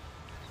 Yeah.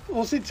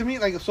 Well, see, to me,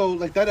 like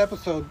that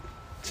episode,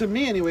 to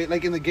me anyway,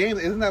 like in the game,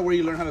 isn't that where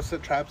you learn how to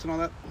set traps and all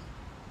that?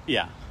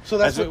 Yeah. So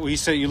that's what we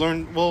said. You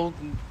learn. Well,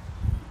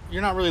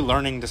 you're not really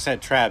learning to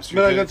set traps.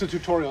 But that's a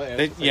tutorial.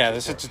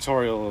 That's a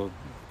tutorial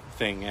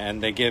thing,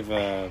 and they give.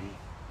 Bill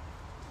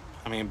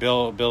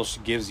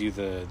gives you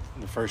the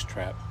first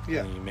trap.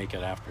 Yeah. And you make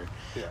it after.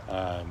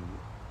 Yeah.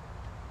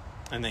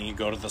 And then you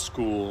go to the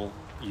school.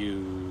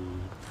 You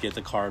get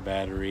the car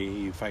battery.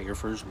 You fight your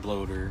first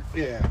bloater.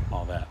 Yeah.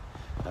 All that.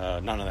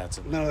 None of that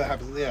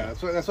happens. Yeah,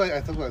 that's what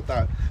I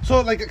thought. So,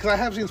 like, because I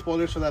have seen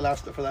spoilers for that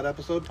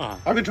episode. Uh-huh.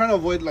 I've been trying to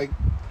avoid like,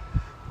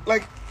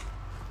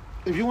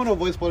 if you want to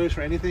avoid spoilers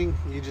for anything,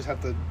 you just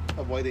have to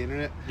avoid the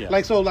internet. Yeah.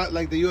 Like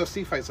the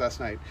UFC fights last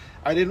night.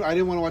 I didn't want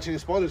to watch any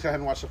spoilers. I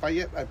hadn't watched the fight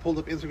yet. I pulled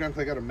up Instagram because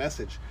I got a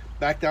message.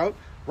 Backed out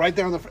right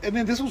there on the. And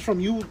then this was from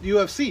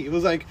UFC. It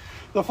was like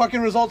the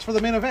fucking results for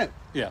the main event.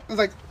 Yeah. I was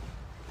like,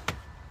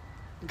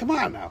 come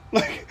on now,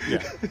 like.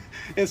 Yeah.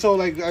 And so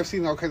like I've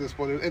seen all kinds of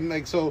spoilers, and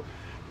like so.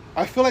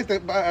 I feel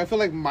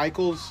like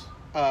Michael's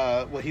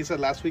what he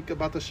said last week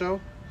about the show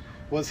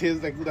was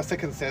his like that's the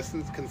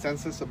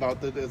consensus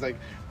about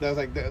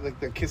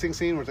the kissing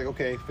scene where it's like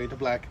okay, fade to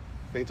black,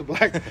 fade to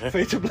black.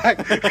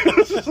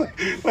 It's just like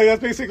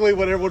that's basically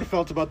what everyone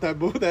felt about that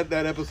movie.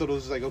 That episode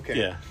was just like okay,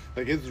 yeah,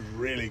 like it's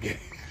really gay.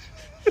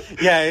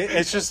 Yeah,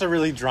 it's just a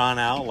really drawn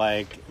out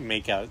like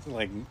make out,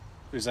 like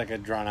there's like a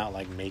drawn out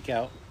like make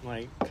out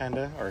like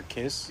kinda or a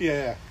kiss.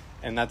 Yeah.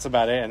 And that's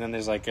about it. And then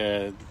there's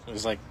where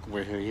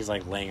he's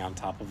like laying on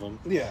top of him.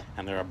 Yeah.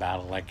 And they're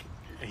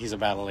he's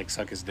about to like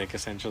suck his dick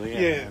essentially.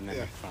 And then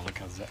he finally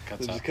cuts off.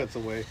 Just cuts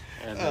away.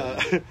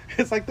 And,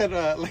 it's like that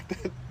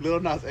Lil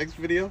Nas X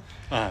video.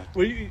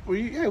 We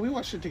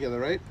watched it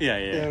together, right? Yeah.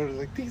 Yeah, it was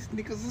like these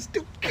niggas are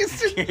still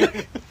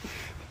kissing.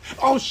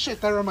 Oh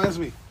shit! That reminds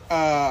me.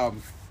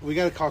 We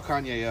gotta call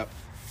Kanye up.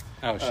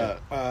 Oh shit.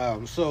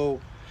 So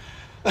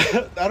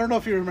I don't know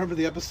if you remember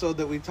the episode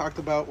that we talked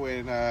about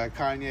when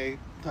Kanye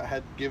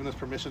had given us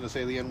permission to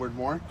say the N-word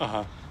more.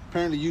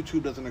 Apparently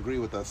YouTube doesn't agree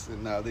with us,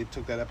 and they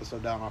took that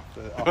episode down off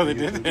the they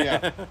YouTube.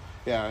 did?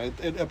 Yeah.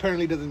 It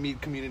apparently doesn't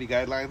meet community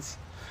guidelines.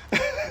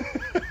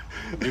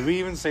 Did we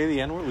even say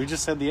the N-word? We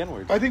just said the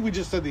N-word. I think we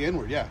just said the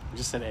N-word. Yeah. We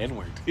just said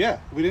N-word. Yeah,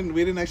 we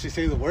didn't actually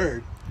say the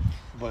word,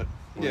 but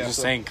we're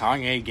just saying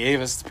Kanye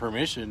gave us the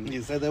permission.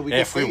 He said that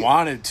if we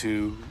wanted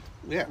to.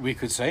 Yeah, we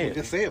could say it. We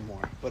could say it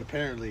more, but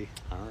apparently.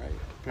 All right.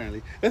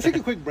 Apparently, let's take a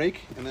quick break,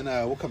 and then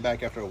we'll come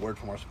back after a word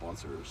from our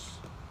sponsors.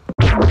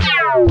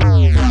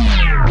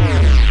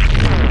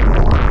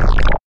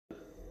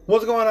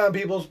 What's going on,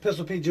 peoples?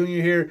 Pistol Pete Jr.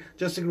 here.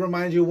 Just to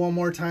remind you one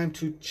more time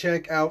to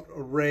check out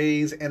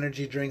Ray's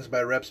Energy Drinks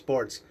by Rep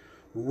Sports.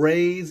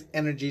 Ray's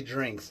Energy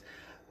Drinks.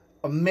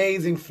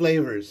 Amazing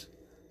flavors.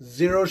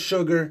 Zero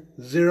sugar,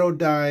 zero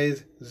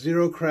dyes,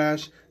 zero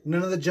crash.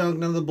 None of the junk,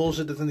 none of the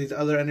bullshit that's in these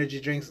other energy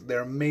drinks.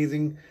 They're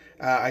amazing.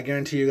 I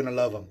guarantee you're going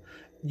to love them.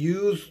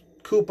 Use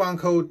coupon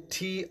code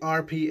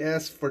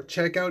TRPS for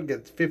checkout.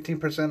 Get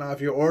 15% off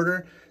your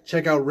order.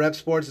 Check out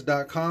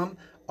repsports.com,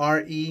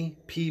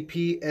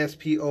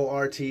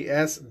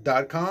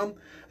 REPPSPORTS.com.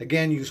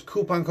 Again, use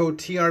coupon code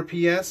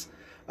TRPS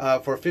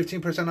for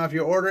 15% off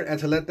your order and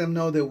to let them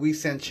know that we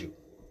sent you.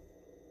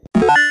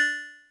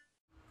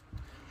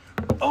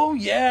 Oh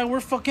yeah, we're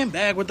fucking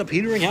back with the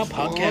Petering Out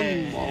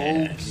podcast.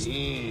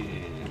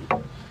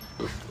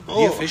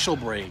 The official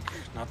break,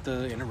 not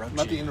the interruption.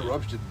 Not the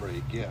interruption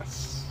break,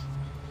 yes.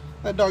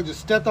 That dog just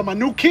stepped on my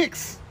new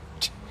kicks.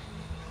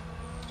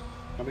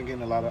 I've been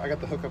getting a lot of. I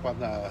got the hookup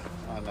on I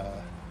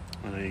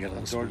know you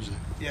got George.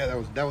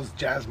 Yeah, that was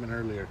Jasmine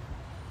earlier.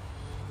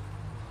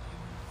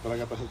 But I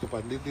got the hookup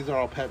on. These are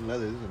all patent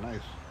leather. These are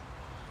nice.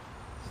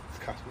 It's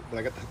costly, but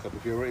I got the hookup.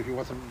 If you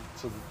want some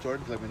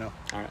Jordans, let me know.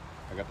 All right,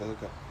 I got the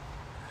hookup.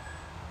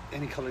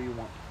 Any color you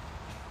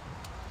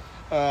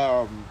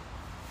want.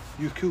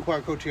 Use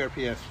coupon code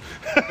TRPS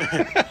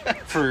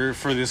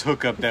for this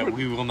hookup that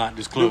we will not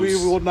disclose. We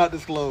will not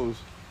disclose.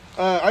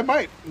 I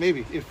might,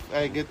 maybe, if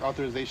I get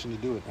authorization to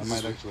do it. I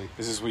might actually.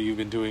 Is this what you've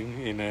been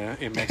doing in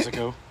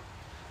Mexico?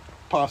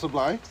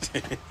 Possibly.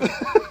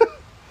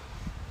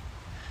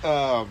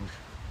 Let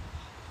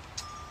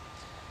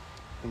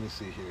me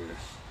see here.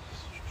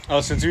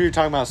 Oh, since you were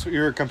talking about,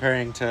 you were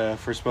comparing to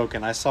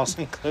Forspoken, I saw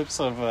some clips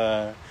of,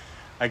 I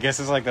guess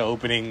it's like the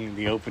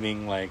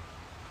opening like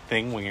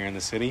thing when you're in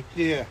the city.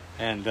 Yeah.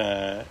 And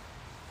I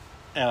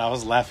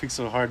was laughing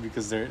so hard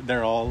because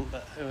they're all.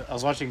 I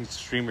was watching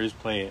streamers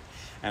play it,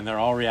 and they're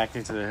all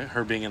reacting to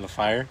her being in the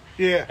fire.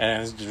 Yeah.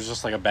 And there's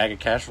just like a bag of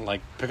cash from like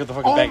pick up the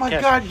fucking bag of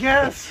cash. Oh my god,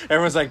 yes.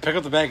 Everyone's like, pick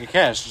up the bag of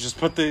cash. Just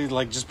put it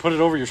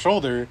over your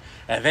shoulder,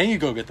 and then you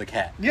go get the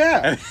cat.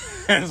 Yeah.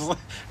 And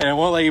it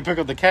won't let you pick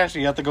up the cash.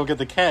 You have to go get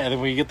the cat, and then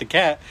when you get the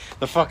cat,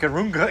 the fucking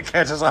room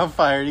catches on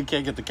fire, and you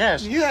can't get the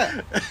cash.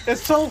 Yeah.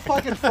 It's so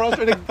fucking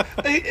frustrating.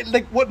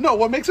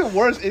 What makes it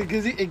worse? It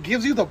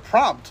gives you the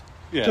prompt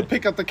to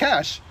pick up the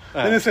cash,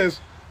 and it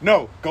says,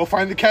 "No, go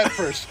find the cat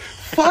first."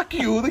 Fuck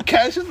you! The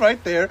cash is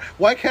right there.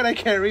 Why can't I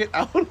carry it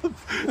out?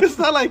 It's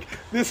not like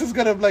this is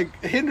gonna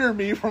hinder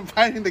me from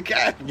finding the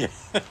cat. Yeah.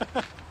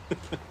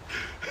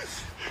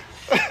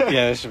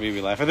 Yeah, that should make me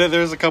laugh. And then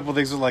there's a couple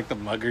things with like the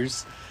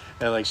muggers.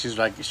 And she's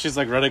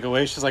running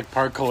away. She's like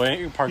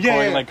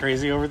parkouring like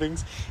crazy over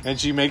things, and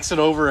she makes it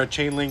over a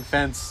chain link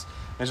fence.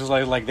 And she's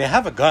like they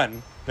have a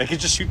gun. They can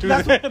just shoot through.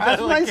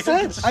 That's what I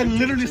said. I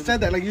literally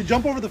said that. You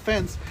jump over the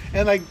fence,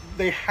 and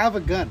they have a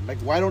gun.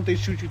 Why don't they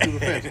shoot you through the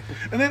fence?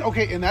 And then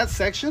in that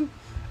section,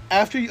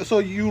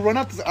 you run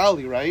out this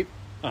alley, right?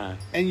 Uh-huh.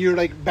 And you're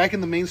back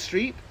in the main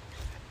street,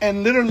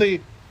 and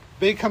literally,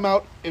 they come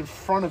out in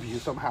front of you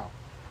somehow.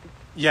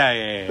 Yeah.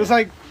 It's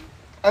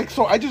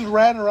so I just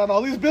ran around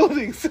all these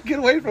buildings to get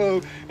away from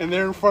them, and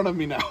they're in front of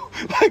me now.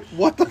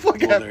 What the fuck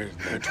happened?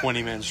 They're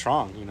 20 men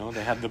strong,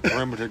 They have the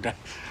perimeter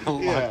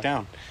locked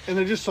down. And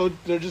they're just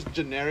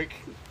generic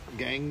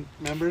gang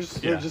members.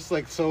 Yeah. They're just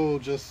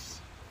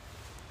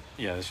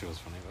Yeah, this shit was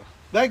funny though.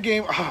 That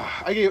game,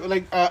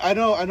 I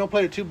know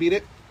player 2 beat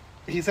it.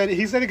 He said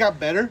it got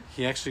better.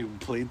 He actually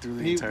played through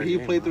the entire game.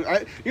 He played through.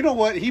 You know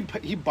what? He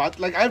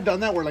bought I've done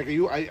that where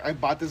I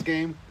bought this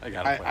game.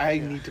 I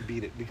need to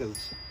beat it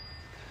because.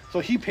 So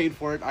he paid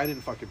for it. I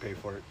didn't fucking pay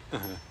for it.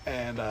 Uh-huh.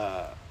 And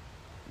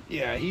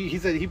he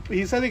said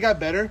it got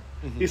better.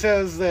 Mm-hmm. He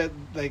says that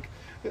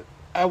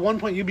at one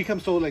point you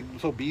become so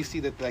beastie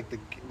that the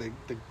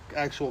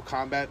actual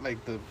combat,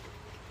 the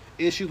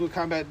issues with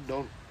combat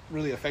don't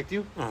really affect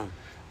you.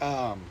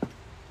 Uh-huh.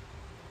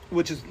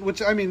 Which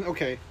I mean,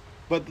 okay.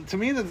 But to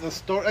me the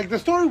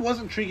story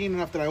wasn't intriguing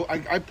enough that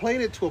I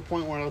played it to a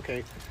point where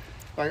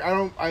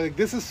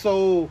this is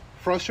so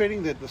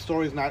frustrating that the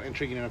story is not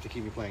intriguing enough to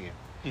keep me playing it.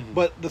 Mm-hmm.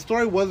 But the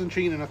story was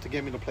intriguing enough to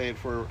get me to play it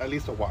for at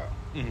least a while.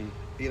 Mm-hmm.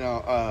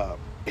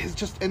 It's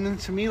just, and then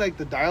to me,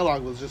 the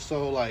dialogue was just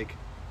so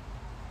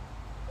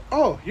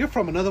oh, you're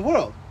from another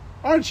world,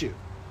 aren't you?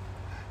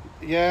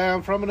 Yeah,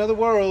 I'm from another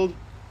world.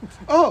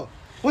 Oh,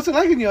 what's it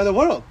like in the other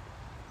world?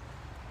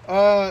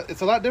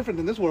 It's a lot different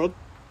than this world.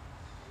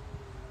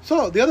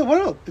 So, the other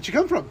world that you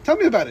come from, tell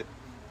me about it.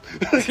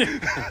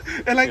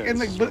 and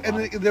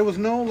there was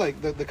no,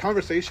 the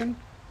conversation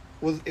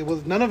was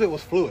none of it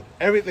was fluid.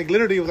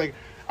 Literally it was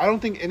I don't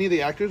think any of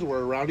the actors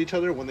were around each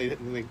other when they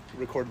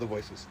recorded the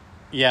voices.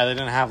 Yeah, they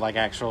didn't have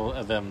actual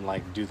them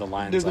do the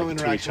lines There's no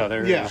to each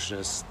other. Yeah. It's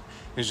just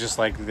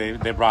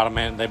they brought them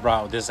in. They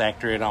brought this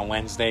actor in on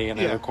Wednesday and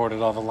they recorded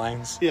all the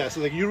lines. Yeah,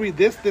 so you read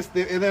this,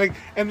 and then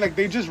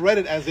they just read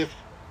it as if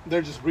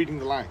they're just reading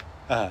the line.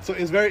 Uh-huh. So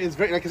it's very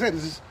like I said.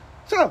 It's just,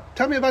 so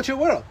tell me about your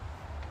world.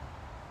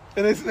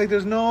 And it's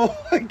there's no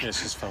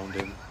it's just phoned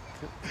in.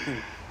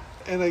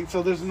 And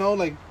so there's no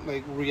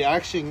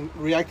reacting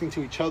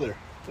to each other,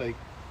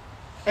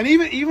 and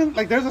even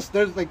there's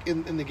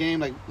in the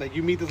game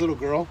you meet this little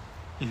girl,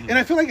 mm-hmm. and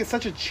I feel it's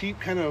such a cheap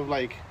kind of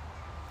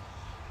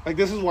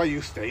this is why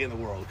you stay in the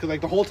world,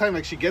 because the whole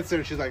time she gets there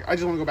and she's I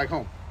just want to go back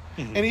home,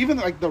 And even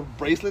like the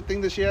bracelet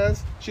thing that she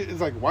has, she is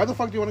like, why the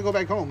fuck do you want to go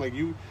back home? Like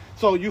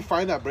so you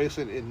find that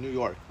bracelet in New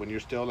York when you're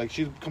still like,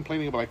 she's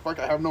complaining about like, fuck,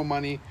 I have no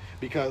money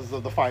because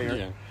of the fire.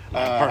 Yeah.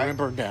 My apartment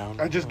burned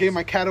down. I just gave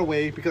my cat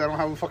away because I don't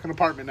have a fucking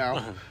apartment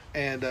now.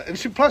 And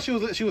she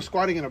was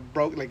squatting in a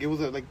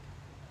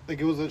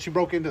she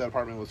broke into that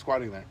apartment and was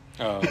squatting there.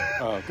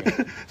 Oh,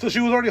 okay. So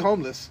she was already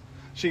homeless.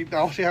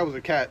 All she had was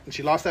her cat, and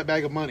she lost that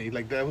bag of money.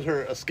 Like that was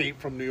her escape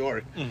from New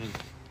York.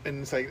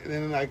 And it's like, and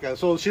then like,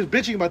 so she's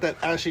bitching about that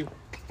as she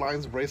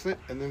finds the bracelet,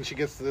 and then she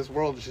gets to this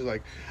world, and she's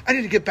like, I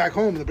need to get back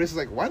home. And the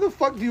bracelet's like, why the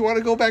fuck do you want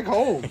to go back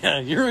home? Yeah,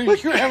 you're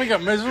having a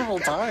miserable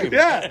time.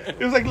 Yeah, it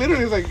was like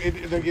literally,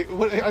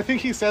 I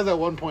think he says at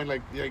one point,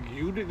 like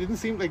you didn't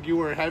seem like you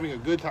were having a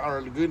good time or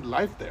a good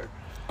life there.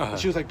 And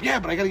she was like, yeah,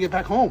 but I got to get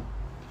back home.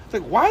 It's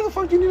like, why the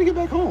fuck do you need to get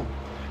back home?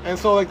 And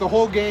so like the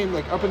whole game,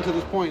 like up until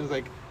this point, is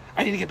like,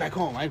 I need to get back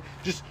home.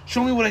 Just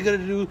show me what I got to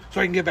do so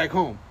I can get back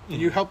home.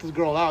 And you help this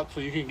girl out so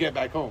you can get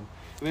back home.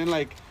 And then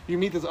like you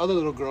meet this other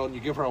little girl and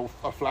you give her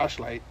a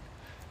flashlight.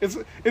 It's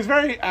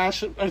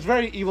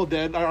very Evil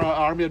Dead,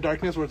 Army of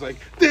Darkness, where it's like,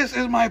 this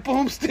is my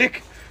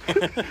boomstick.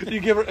 You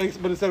give her,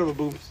 but instead of a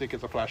boomstick,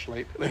 it's a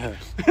flashlight. Like,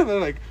 and they're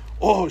like,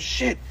 oh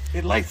shit,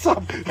 it lights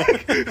up.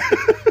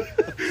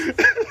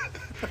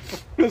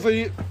 So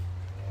you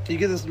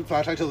get this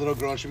flashlight to the little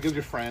girl and she becomes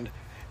your friend.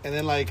 And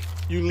then like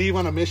you leave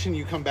on a mission,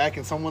 you come back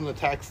and someone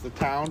attacks the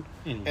town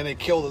and they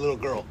kill the little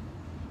girl.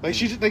 Like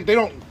she's like they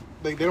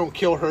don't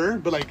kill her,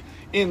 but like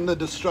in the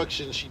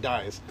destruction she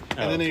dies.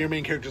 And then your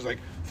main character's like,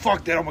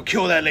 fuck that, I'm gonna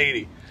kill that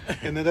lady.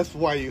 And then that's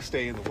why you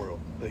stay in the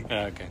world. Like,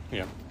 okay,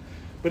 yeah.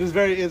 But it's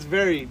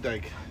very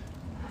like,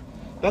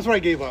 that's where I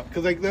gave up,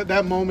 because like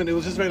that moment, it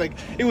was just very like,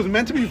 it was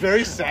meant to be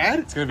very sad.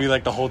 It's gonna be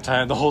like the whole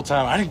time.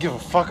 I didn't give a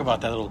fuck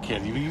about that little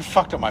kid. You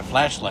fucked up my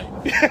flashlight.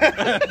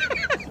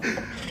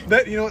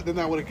 That, you know what? Then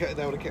that would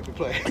have kept me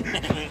playing.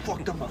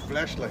 Fucked up my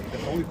flashlight.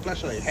 The only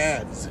flashlight I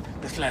had.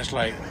 The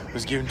flashlight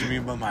was given to me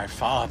by my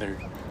father.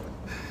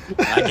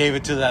 I gave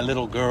it to that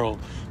little girl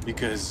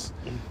because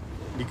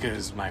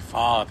my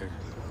father.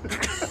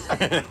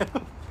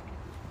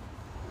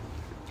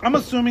 I'm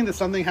assuming that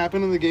something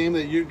happened in the game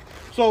that you.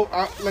 So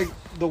like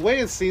the way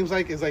it seems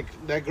like is like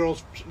that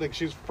girl's like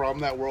she's from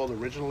that world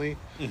originally.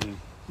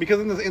 Because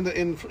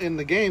in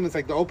the game, it's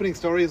like the opening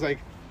story is like,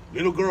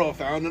 little girl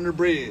found under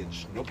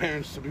bridge, no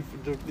parents to be,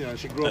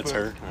 she grew up. That's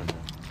her.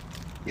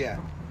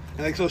 Yeah, and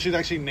like so she's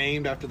actually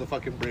named after the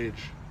fucking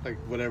bridge, like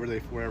wherever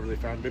they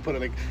found it. They put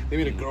it like they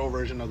made a girl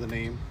version of the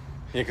name.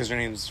 Yeah, because her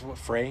name's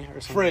Frey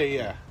or something.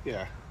 Frey,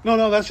 yeah.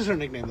 No, that's just her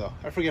nickname though.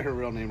 I forget her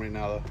real name right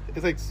now though.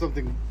 It's like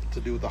something to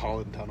do with the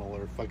Holland Tunnel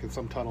or fucking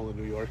some tunnel in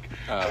New York.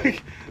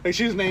 Like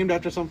she's named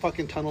after some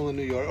fucking tunnel in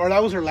New York, or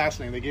that was her last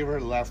name. They gave her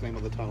the last name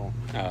of the tunnel.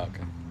 Oh,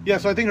 okay. Yeah,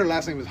 so I think her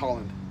last name is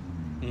Holland.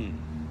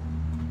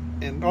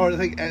 And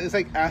it's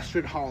like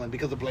Astrid Holland,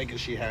 because the blanket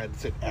she had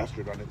said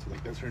Astrid on it, so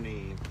like that's her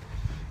name.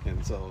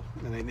 And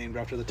they named her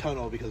after the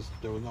tunnel because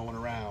there was no one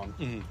around.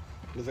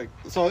 It's like,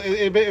 so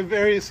it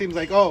very seems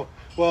like, oh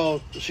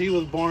well, she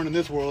was born in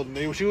this world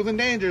and she was in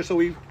danger, so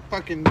we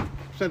fucking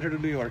sent her to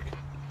New York.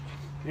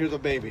 Here's a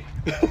baby.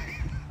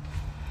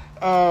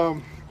 Let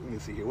me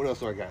see here. What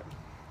else do I got?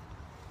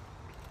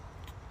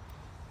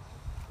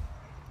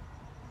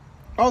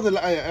 Oh,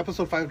 the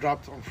episode 5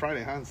 dropped on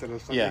Friday, huh? Instead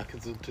of Sunday,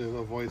 to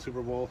avoid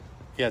Super Bowl.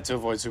 Yeah, to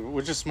avoid Super Bowl,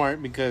 which is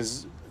smart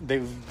because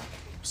they've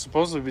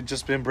supposedly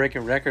just been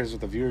breaking records with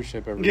the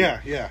viewership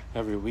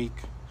every week.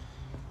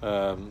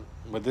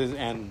 With this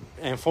and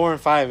 4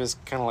 and 5 is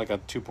kind of like a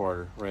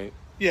two-parter, right?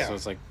 Yeah. So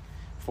it's like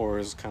 4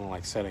 is kind of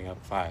like setting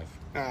up 5.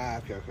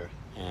 Okay.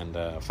 And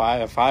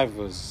 5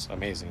 was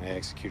amazing. They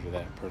executed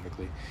that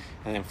perfectly.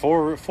 And then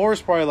 4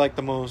 is probably like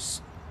the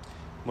most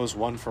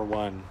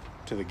 1-for-1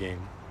 to the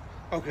game.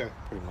 Okay.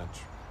 Pretty much.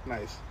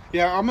 Nice.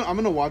 Yeah, I'm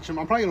gonna watch them.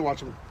 I'm probably gonna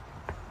watch them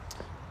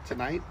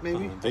tonight,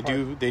 maybe. They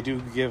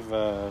do give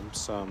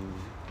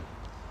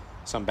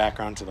some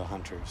background to the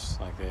hunters.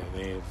 Like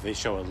they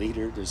show a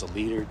leader. There's a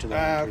leader to the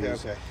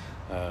hunters. Okay.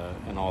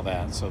 And all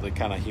that. So they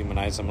kind of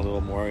humanize them a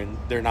little more, and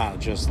they're not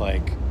just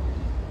like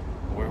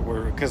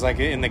we're because like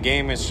in the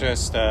game it's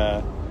just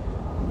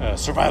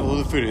survival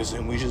of the fittest,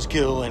 and we just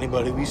kill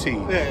anybody we see.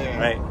 Yeah.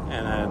 Right.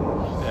 And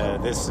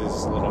then this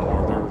is a little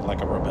more. They're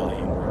like a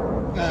rebellion group.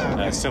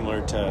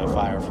 Similar to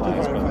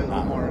Fireflies, but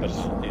not more.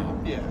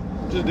 Yeah,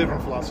 just a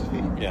different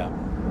philosophy. Yeah,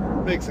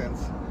 makes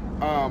sense.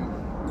 I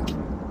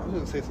was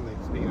going to say something.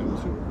 Speaking of the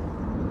Super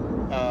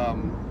Bowl,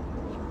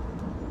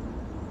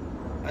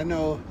 I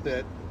know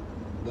that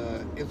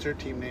the insert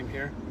team name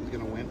here is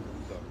going to win,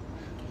 so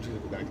I'm just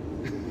going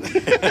to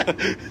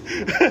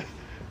go back.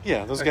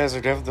 Yeah, those guys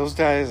are definitely those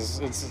guys.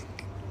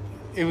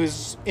 It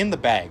was in the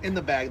bag. In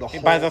the bag. The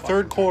whole by the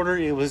third quarter,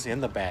 it was in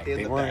the bag.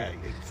 They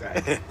weren't. Bag,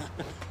 exactly.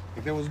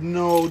 Like, there was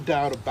no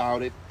doubt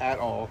about it at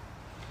all.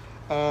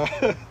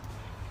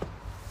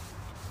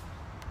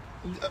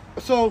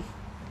 So,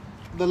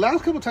 the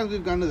last couple times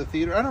we've gone to the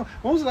theater, I don't know,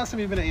 when was the last time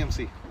you've been at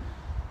AMC?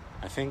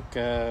 I think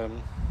it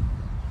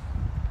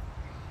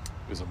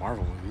was a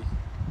Marvel movie.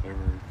 Whatever.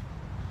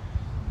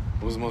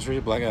 What was the most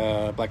recent?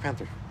 Black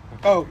Panther.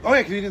 Oh, yeah,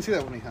 because you didn't see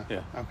that with me, huh?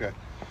 Yeah. Okay.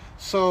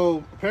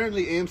 So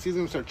apparently AMC is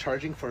going to start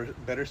charging for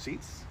better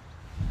seats.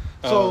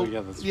 Oh, So,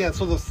 yeah, that's yeah.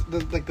 So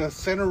the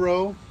center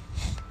row,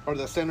 or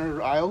the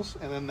center aisles,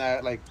 and then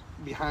that like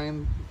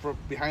behind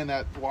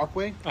that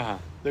walkway,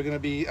 they're going to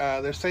be.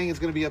 They're saying it's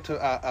going to be up to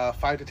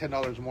 $5 to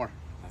 $10 more.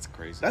 That's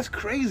crazy. That's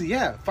crazy.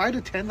 Yeah,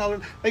 $5 to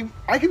 $10. Like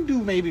I can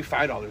do maybe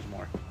 $5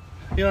 more.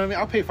 You know what I mean?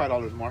 I'll pay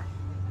 $5 more.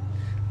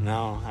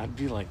 No, I'd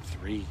be like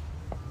 $3.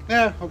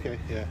 Yeah. Okay.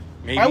 Yeah.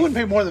 Maybe, I wouldn't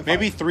pay more than $5.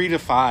 Maybe $3 to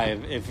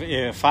 $5.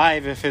 If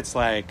 $5 if it's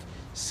like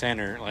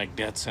center, like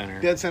dead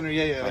center. Dead center.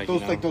 Yeah. Like,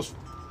 Like those,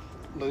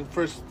 the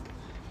first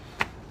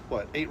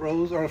 8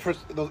 rows, or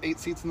those 8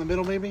 seats in the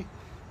middle, maybe.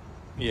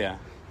 Yeah.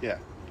 Yeah.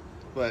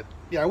 But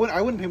yeah, I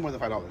wouldn't pay more than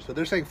 $5. But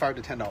they're saying $5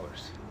 to $10,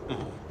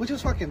 which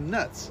is fucking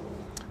nuts.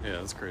 Yeah,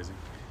 that's crazy.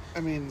 I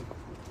mean,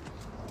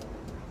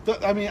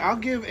 I'll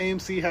give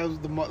AMC has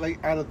the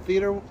out of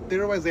theater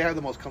wise, they have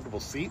the most comfortable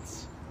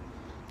seats.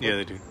 Yeah,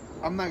 they do.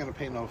 I'm not gonna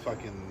pay no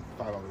fucking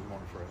 $5 more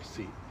for a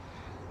seat.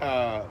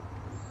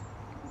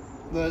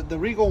 The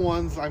Regal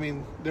ones, I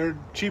mean, they're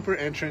cheaper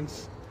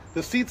entrance.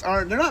 The seats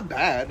they're not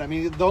bad. I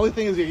mean, the only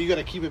thing is you got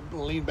to keep it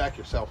lean back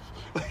yourself.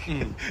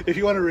 If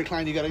you want to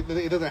recline,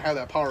 it doesn't have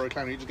that power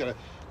recliner. You just gotta.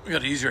 You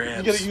gotta use your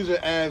abs. You gotta use your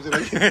abs.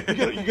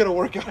 And you gotta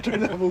work out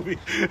during that movie.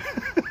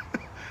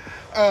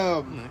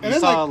 You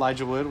saw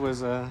Elijah Wood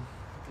was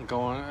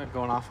going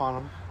off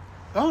on him.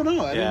 Oh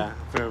no! I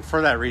didn't.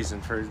 For that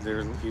reason,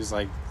 he was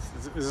like,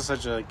 "This is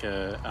such an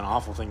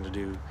awful thing to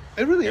do."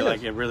 It really is.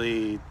 Like it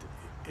really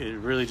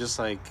just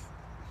like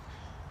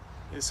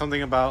it's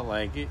something about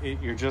like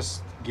you're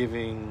just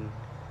giving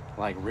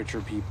like richer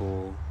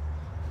people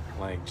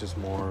like just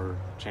more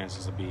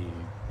chances to be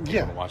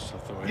able to watch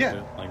stuff the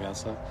way like that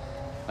stuff.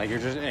 Like you're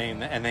just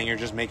and then you're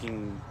just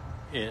making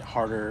it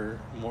harder,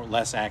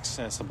 less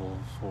accessible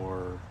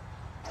for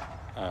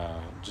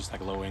just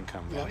like low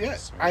income guys. Yeah,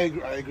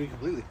 right? I agree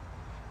completely.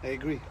 I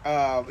agree.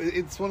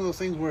 It's one of those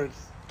things where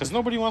it's because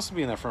nobody wants to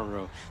be in that front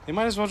row. They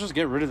might as well just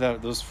get rid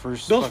of those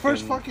first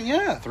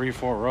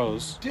 3-4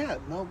 rows. Yeah,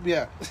 Nobody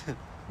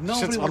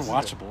it's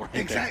unwatchable. Right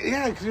exactly. there.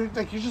 Yeah, because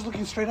you're just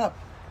looking straight up.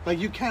 Like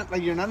you can't,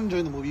 like you're not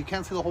enjoying the movie. You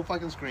can't see the whole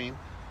fucking screen.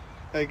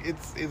 Like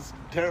it's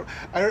terrible.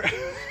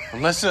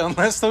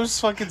 Unless those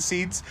fucking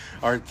seats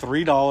are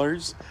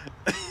 $3.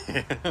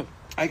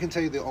 I can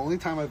tell you the only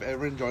time I've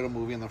ever enjoyed a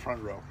movie in the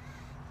front row.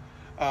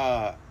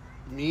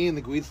 Me and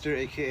the Gweedster,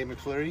 aka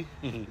McFlurry,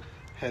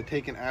 had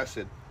taken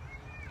acid,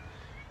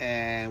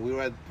 and we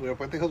were at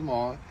Puente Hills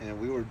Mall, and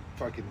we were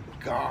fucking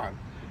gone.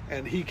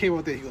 And he came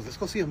up there. He goes, "Let's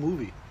go see a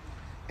movie."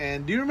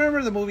 And do you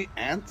remember the movie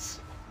Ants?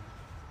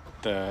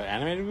 The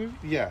animated movie?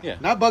 Yeah.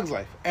 Not Bug's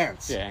Life.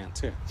 Ants. Yeah,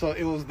 Ants, yeah. So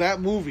it was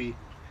that movie.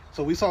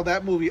 So we saw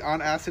that movie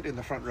on acid in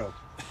the front row.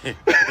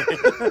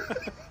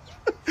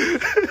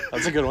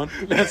 That's a good one.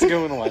 That's a good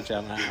one to watch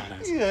out on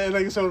acid. Yeah,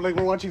 like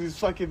we're watching these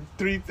fucking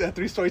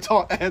 3-story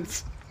tall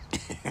ants.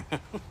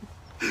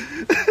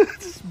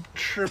 Just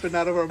tripping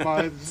out of our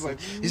minds. Just like,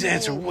 these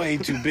ants are way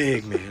too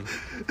big, man.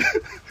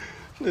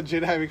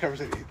 Legit having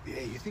conversation.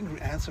 Hey, you think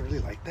ants are really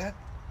like that?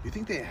 You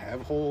think they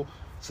have whole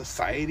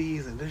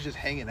societies and they're just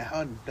hanging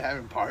out and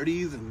having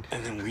parties and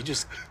then we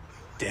just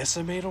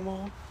decimate them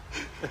all?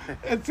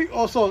 And see,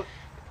 also,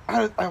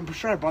 I'm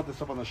sure I brought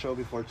this up on the show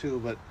before too,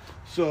 but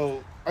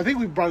so I think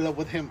we brought it up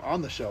with him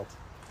on the show.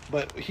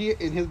 But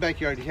in his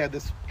backyard, he had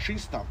this tree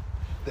stump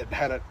that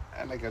had an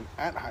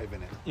ant hive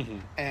in it,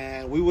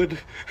 and we would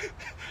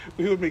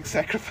make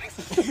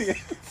sacrifices to the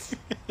ants.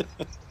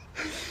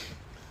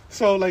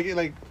 So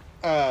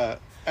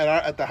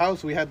at the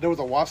house there was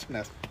a wasp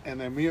nest, and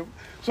then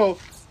so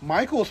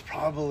Michael's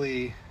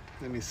probably,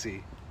 let me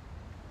see,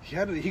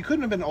 he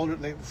couldn't have been older.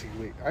 Let's see,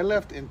 wait, I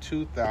left in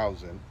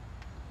 2000,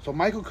 so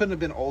Michael couldn't have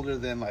been older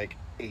than like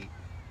 8,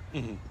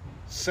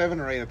 7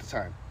 or 8 at the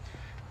time.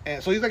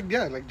 And so he's like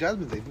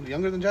Jasmine's age,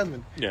 younger than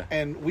Jasmine. Yeah.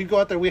 And we'd go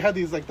out there. We had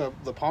these like the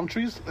palm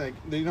trees, like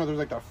there's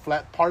like the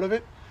flat part of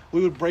it.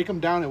 We would break them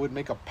down and we'd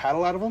make a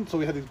paddle out of them. So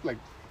we had these like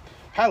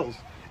paddles,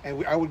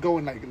 and I would go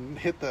and like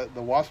hit the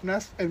wasp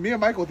nest. And me and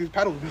Michael with these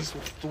paddles would be just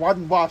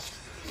swatting wasps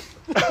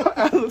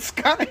out of the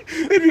sky.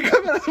 They'd be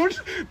coming out.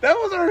 That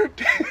was our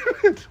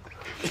entertainment.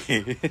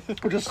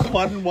 We're just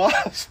swatting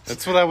wasps.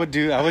 That's what I would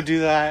do. I would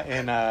do that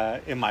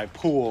in my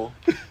pool.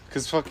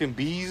 Because fucking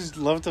bees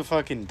love to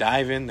fucking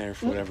dive in there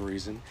for whatever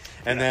reason.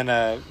 And then,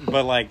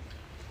 but like,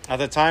 at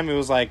the time it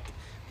was like,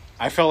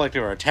 I felt like they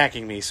were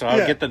attacking me. So I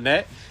would get the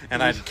net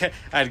and I'd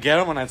get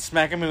them and I'd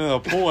smack them into the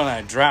pool and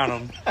I'd drown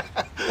them.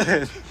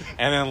 And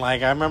then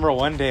like, I remember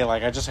one day,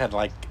 like I just had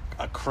like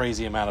a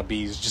crazy amount of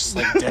bees just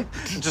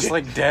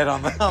like dead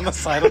on the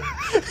side of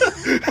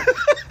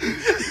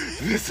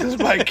This is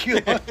my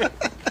kill.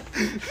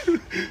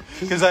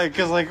 Because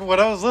like when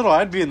I was little,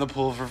 I'd be in the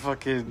pool for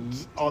fucking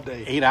all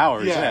day, 8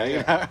 hours,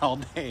 yeah. all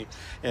day,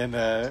 and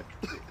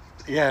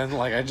and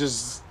like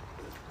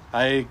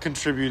I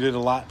contributed a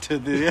lot to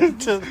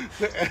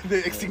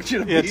the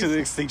extinction of bees. to the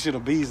extinction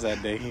of bees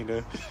that day, you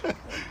know.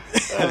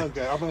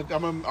 Okay, I'm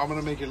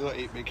gonna make a little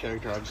 8-bit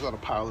character. I'm just on a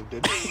pile of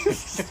dead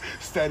bees,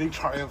 standing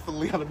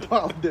triumphantly on a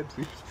pile of dead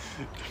bees.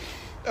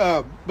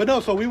 But no,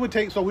 so we would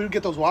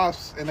get those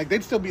wasps, and like they'd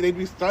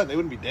be stunned, they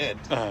wouldn't be dead,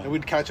 and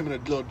we'd catch them in a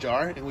little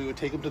jar, and we would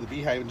take them to the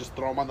beehive and just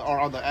throw them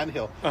on the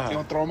anthill,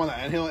 throw them on the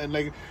anthill, and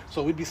like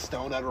so we'd be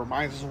stoned out of our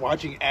minds just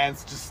watching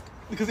ants. Just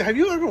because, have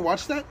you ever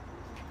watched that?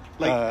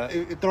 Like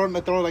throw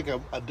like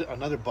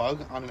another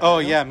bug on an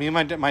anthill? Yeah, me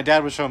and my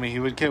dad would show me.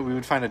 We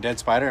would find a dead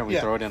spider and we'd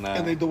throw it in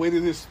and the way they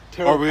just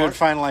tear or we would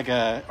find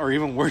or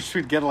even worse,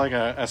 we'd get like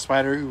a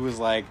spider who was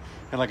like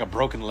had like a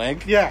broken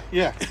leg. Yeah.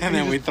 And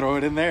then we'd throw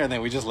it in there and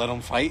then we just let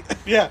them fight.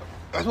 Yeah.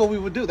 That's what we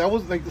would do. That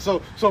was like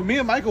so me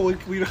and Michael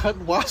we'd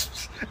hunt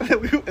wasps,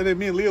 and then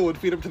me and Leo would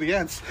feed them to the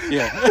ants.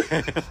 Yeah.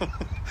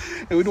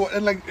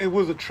 and like it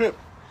was a trip,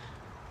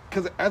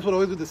 because ants would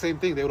always do the same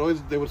thing. They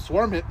would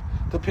swarm it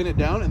to pin it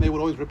down, and they would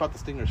always rip out the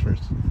stingers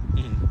first.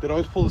 Mm-hmm. They'd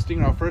always pull the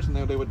stinger out first, and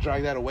then they would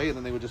drag that away, and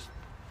then they would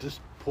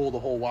just pull the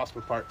whole wasp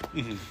apart.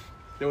 Mm-hmm.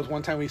 There was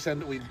one time we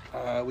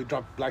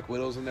dropped black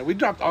widows in there. We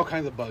dropped all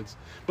kinds of bugs,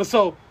 but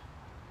so.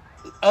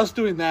 Us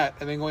doing that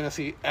and then going to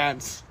see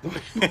ants.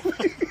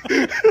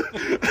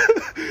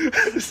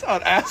 It's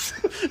on ants.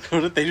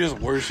 They just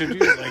worship you.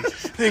 Like,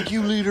 thank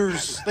you,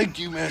 leaders. Thank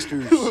you,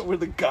 masters. We're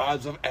the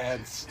gods of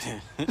ants.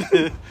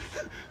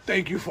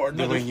 Thank you for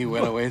another. When you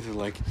went away, they're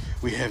like,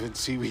 we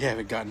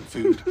haven't gotten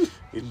food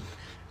in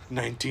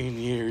 19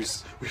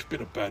 years. We've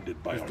been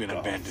abandoned by our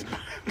gods.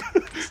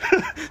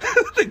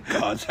 The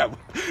gods have.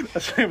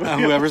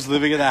 Whoever's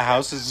living in that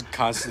house is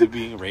constantly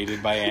being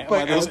raided by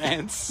those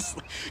ants.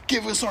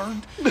 Give us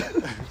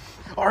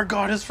our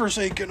God has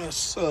forsaken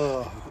us.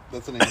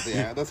 That's the name of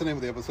that's the name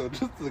of the episode.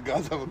 The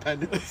gods have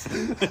abandoned us.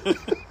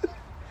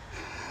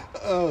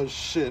 Oh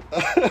shit.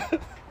 Damn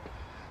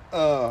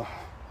it.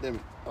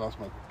 I lost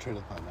my train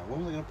of thought now. What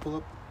was I gonna pull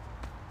up?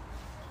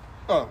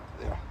 Oh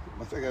yeah.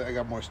 I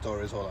got more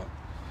stories. Hold on.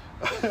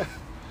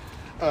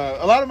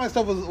 A lot of my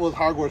stuff was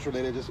Hogwarts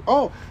related.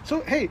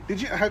 So hey,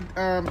 did you have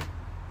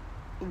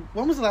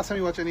when was the last time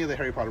you watched any of the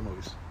Harry Potter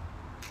movies?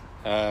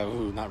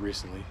 Not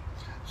recently.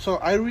 So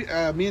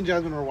me and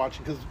Jasmine were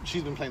watching because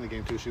she's been playing the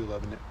game too. She was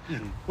loving it.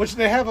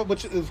 Mm-hmm.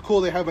 Which is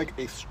cool. They have like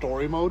a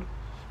story mode,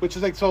 which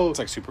is like so. It's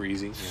like super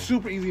easy. Yeah.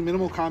 Super easy,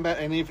 minimal combat,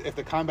 and if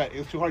the combat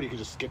is too hard, you can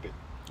just skip it.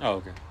 Oh,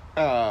 okay.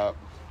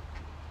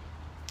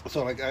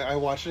 So like I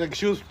watched it, like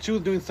she was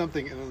doing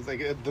something, and it was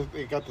like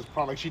it got this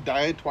problem, like she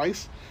died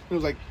twice. And it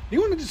was like, do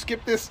you want to just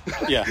skip this?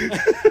 Yeah.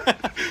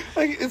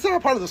 Like it's not a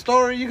part of the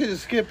story. You could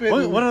just skip it.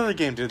 What other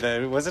game did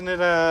that? Wasn't it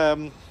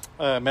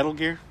Metal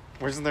Gear?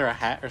 Wasn't there a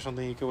hat or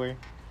something you could wear?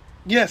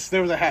 Yes,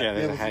 there was a hat. Yeah,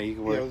 there's a hat you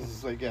could wear. Yeah, it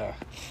was like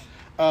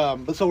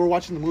but so we're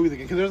watching the movies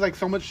again because there's like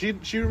so much.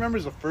 She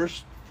remembers the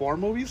first 4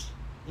 movies.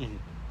 Mm-hmm.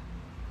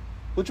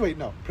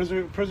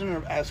 Prisoner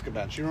of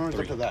Azkaban. She remembers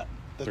 3. up to that,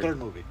 the 3. third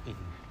movie.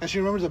 Mm-hmm. And she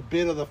remembers a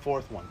bit of the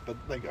 4th one, but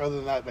like other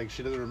than that, like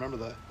she doesn't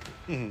remember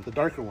the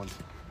darker ones.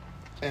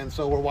 And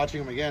so we're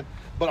watching them again.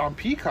 But on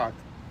Peacock,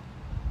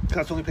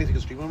 that's the only place you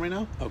can stream them right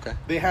now. Okay.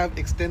 They have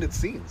extended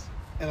scenes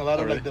and a lot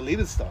of like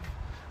deleted stuff.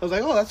 I was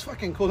like, oh, that's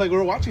fucking cool. Like we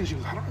were watching, and she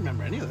goes, I don't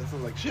remember any of this. I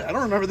was like, shit, I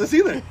don't remember this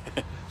either.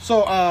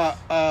 So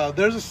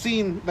there's a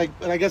scene like,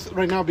 and I guess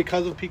right now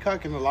because of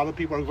Peacock and a lot of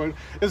people are going.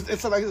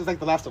 It's like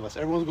The Last of Us.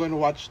 Everyone's going to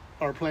watch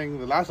or playing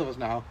The Last of Us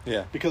now.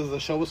 Yeah. Because the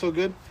show was so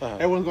good. Uh-huh.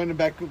 Everyone's going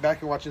back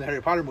and watching the Harry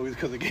Potter movies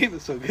because the game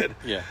is so good.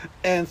 Yeah.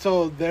 And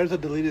so there's a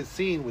deleted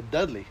scene with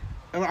Dudley.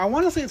 And I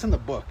want to say it's in the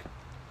book.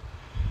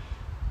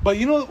 But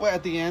you know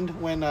at the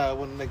end when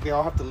like they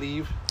all have to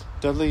leave.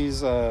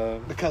 Dudley's the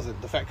cousin,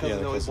 the fat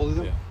cousin, always bullies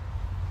him. Yeah.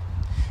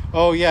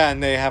 Oh yeah,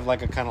 and they have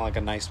like a kind of like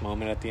a nice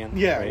moment at the end.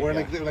 Yeah, right? Where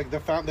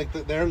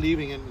they're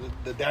leaving and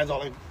the dad's all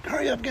like,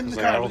 "Hurry up, get in the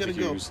car, I don't we gotta think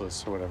go." You're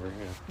useless or whatever.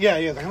 Yeah.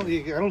 I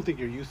don't think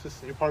you're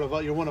useless. You're part of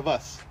us. You're one of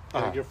us.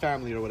 Like your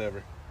family or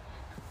whatever.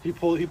 He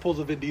pulls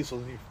a Vin Diesel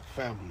and your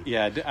family.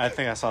 Yeah, I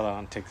think I saw that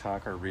on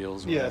TikTok or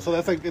Reels. Or whatever. So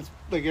that's like it's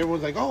like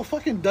everyone's like, "Oh,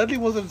 fucking Dudley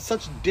wasn't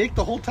such a dick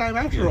the whole time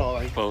after all."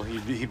 Like, well,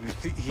 he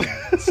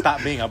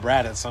stopped being a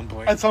brat at some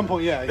point. At some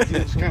point, yeah, he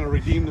just kind of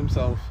redeemed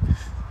himself.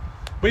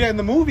 But yeah, in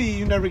the movie,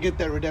 you never get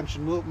that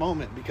redemption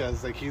moment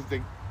because like he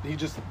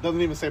just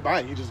doesn't even say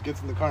bye. He just gets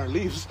in the car and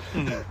leaves.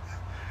 Mm-hmm.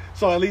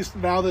 So at least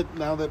now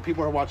that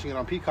people are watching it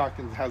on Peacock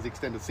and it has the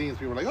extended scenes,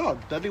 people are like, "Oh,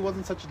 Dudley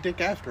wasn't such a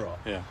dick after all."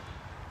 Yeah,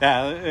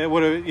 it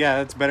would.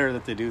 Yeah, it's better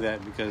that they do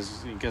that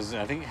because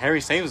I think Harry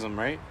saves him,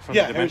 right? From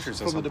the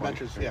Dementures. From the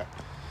Dementures, right? Yeah.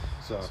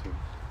 So,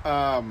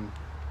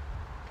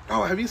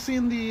 have you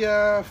seen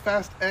the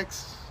Fast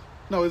X?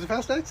 No, is it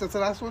Fast X? That's the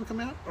last one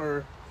coming out,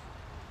 or?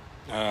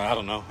 I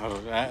don't know.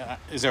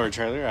 Is there a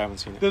trailer? I haven't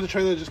seen it. There's a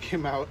trailer that just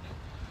came out.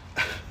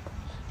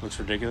 Looks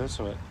ridiculous.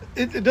 What?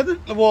 It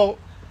doesn't. Well,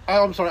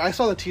 I'm sorry. I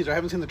saw the teaser. I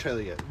haven't seen the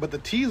trailer yet. But the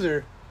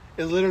teaser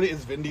is literally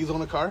it's Vin Diesel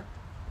in a car.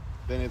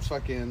 Then it's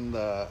fucking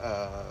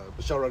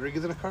Michelle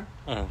Rodriguez in a car.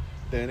 Uh-huh.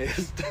 Then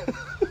it's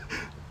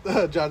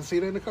John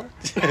Cena in a car.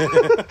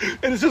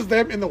 And it's just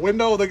them in the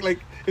window. Like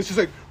it's just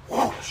like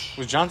whoosh.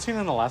 Was John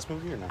Cena in the last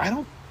movie or not? I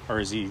don't. Or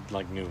is he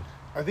like new?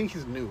 I think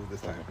he's new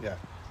this time. Okay. Yeah.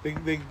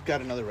 They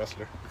got another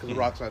wrestler because The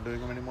Rock's not doing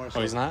them anymore. So.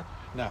 Oh, he's not?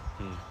 No.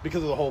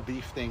 Because of the whole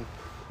beef thing.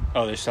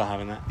 Oh, they're still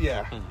having that?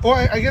 Yeah. Well,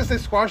 I guess they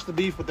squashed the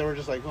beef, but they were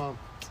just like, well...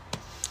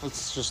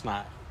 Let's just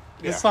not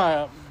Let's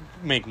not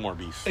make more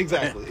beef.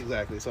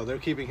 Exactly. So they're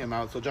keeping him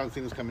out. So John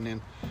Cena's coming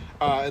in,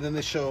 and then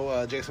they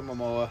show Jason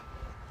Momoa.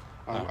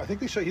 I think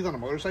they show he's on a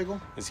motorcycle.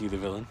 Is he the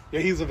villain? Yeah,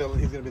 he's the villain.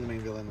 He's gonna be the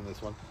main villain in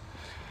this one.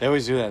 They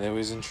always do that. They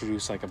always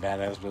introduce like a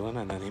badass villain,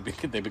 and then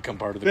they become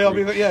part of the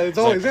crew. It's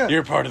always like,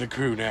 You're part of the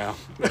crew now.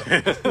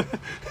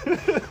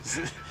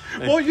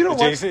 Well, you know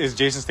what? Is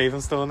Jason Statham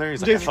still in there?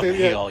 He's like, Jason I fucking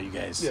hate all you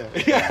guys.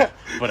 Yeah.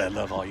 But I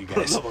love all you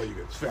guys.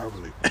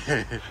 Family.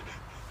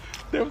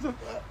 There was a.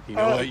 You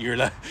know what? You're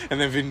allowed. And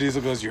then Vin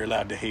Diesel goes, "You're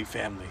allowed to hate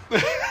family,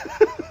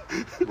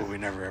 but we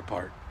never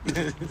apart."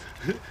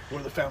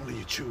 We're the family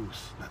you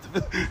choose.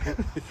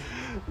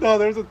 No,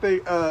 there's a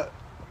thing.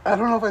 I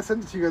don't know if I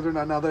sent it to you guys or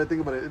not. Now that I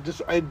think about it,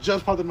 it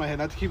just popped in my head.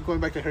 Not to keep going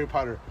back to Harry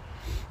Potter,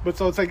 but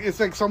so it's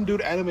like some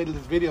dude animated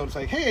this video. And it's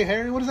like, "Hey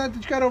Harry, what is that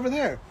you got over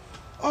there?"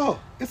 Oh,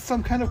 it's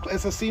some kind of.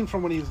 It's a scene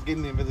from when he was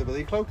getting the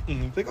invisibility cloak.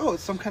 Mm-hmm. It's like, oh,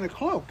 it's some kind of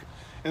cloak,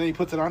 and then he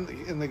puts it on,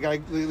 and the guy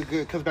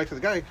comes back to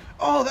the guy.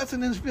 Oh, that's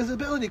an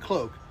invisibility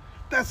cloak.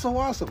 That's so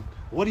awesome.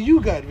 What do you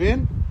got,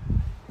 Vin?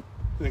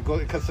 And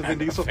it cuts to Vin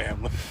Diesel.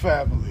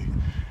 Family.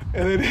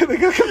 And then the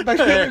guy comes back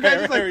to the other guy.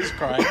 He's like, Harry's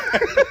crying. I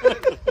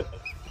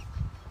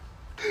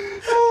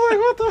was like,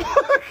 what the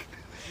fuck?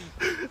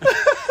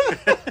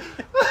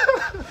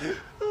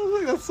 I was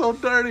like, that's so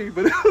dirty,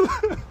 but it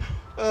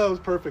was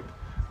perfect.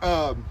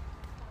 For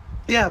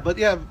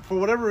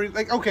whatever reason,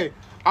 like, okay,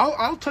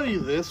 I'll tell you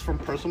this from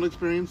personal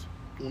experience.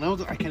 When I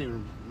can't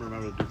even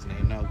remember the dude's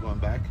name now, going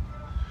back,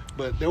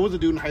 but there was a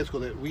dude in high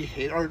school that we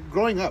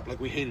growing up, like,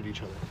 we hated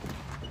each other.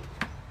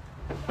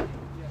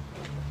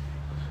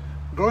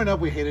 Growing up,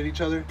 we hated each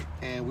other,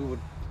 and we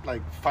would,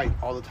 like, fight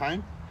all the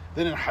time.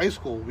 Then in high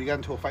school, we got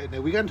into a fight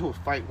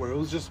where it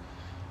was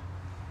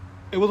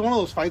one of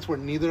those fights where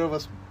neither of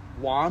us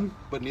won,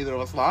 but neither of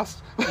us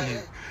lost.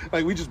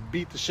 Like, we just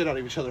beat the shit out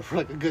of each other for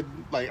like a good,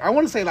 like, I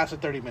want to say it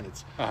lasted 30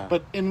 minutes.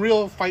 But in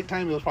real fight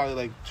time, it was probably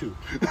like 2.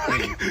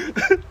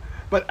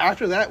 But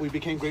after that, we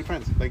became great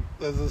friends. Like,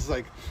 this is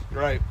like,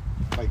 right,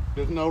 like,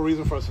 there's no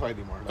reason for us to fight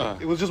anymore.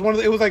 Like, it was just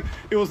it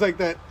was like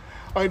that,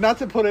 like, not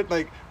to put it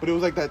like, but it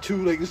was like that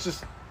too, like, it's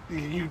just,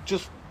 you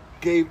just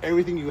gave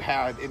everything you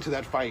had into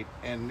that fight,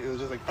 and it was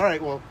just like, all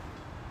right, well,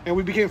 and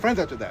we became friends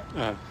after that.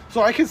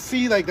 So I could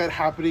see, like, that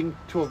happening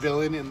to a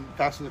villain in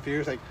Fast and the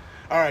Furious, like,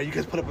 all right, you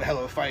guys put up a hell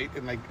of a fight,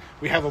 and, like,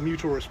 we have a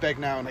mutual respect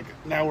now, and, like,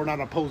 now we're not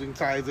opposing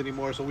sides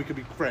anymore, so we could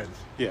be friends.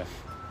 Yeah.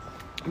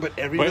 But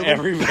every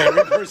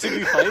person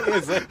you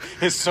fight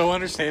is so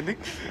understanding.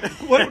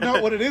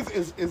 What it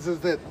is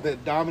that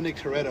Dominic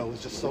Toretto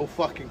was just so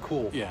fucking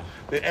cool. Yeah.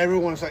 That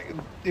everyone's like,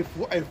 if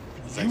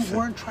you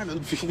weren't trying to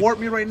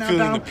thwart me right now, feeling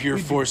Dom, the pure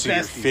force of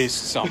your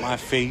fists on my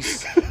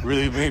face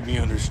really made me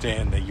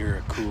understand that you're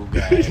a cool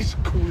guy. You're just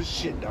cool as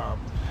shit, Dom.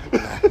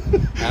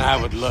 And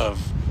I would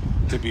love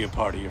to be a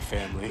part of your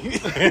family.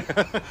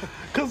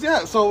 Because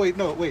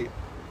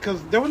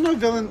because there was no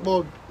villain.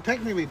 Well,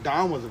 technically,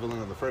 Dom was the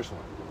villain of the first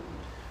one.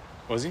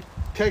 Was he?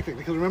 Technically,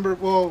 because remember,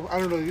 well, I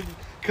don't know,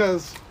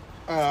 because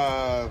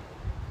I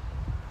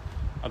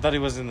thought he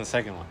was in the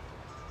second one.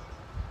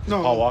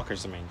 No, Paul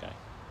Walker's the main guy.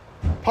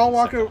 Paul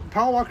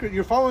Walker,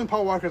 you're following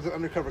Paul Walker as an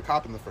undercover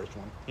cop in the first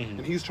one, mm-hmm.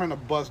 and he's trying to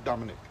bust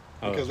Dominic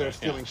because they're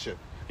stealing shit.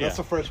 That's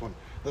the first one.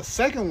 The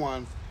second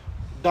one,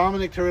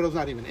 Dominic Toretto's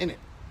not even in it.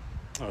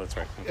 Oh, that's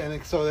right. Okay.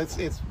 And so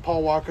it's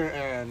Paul Walker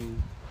and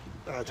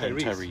Tyrese. And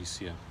Tyrese,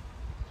 yeah.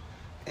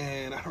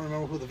 And I don't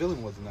remember who the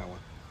villain was in that one.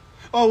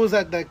 Oh, it was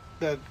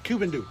that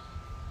Cuban dude.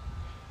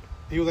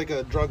 He was like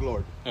a drug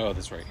lord. Oh,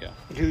 that's right, yeah.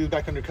 He was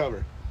back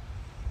undercover.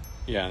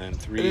 Yeah, and then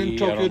 3. And then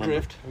Tokyo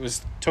Drift. It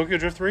was Tokyo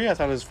Drift 3? I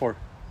thought it was 4.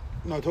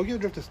 No, Tokyo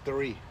Drift is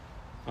 3.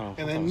 Oh,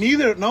 and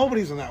then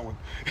nobody's in that one.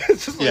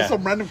 It's just like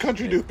some random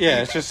country dude.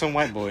 Yeah, it's just some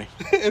white boy.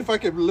 And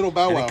fucking little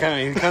Bow Wow.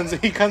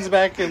 He comes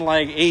back in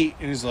like 8,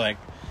 and he's like,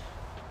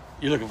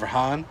 "You're looking for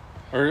Han?"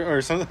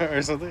 Or something.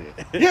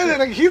 Yeah,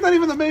 like, he's not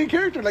even the main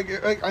character.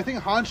 Like I think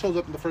Han shows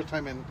up in the first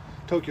time in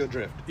Tokyo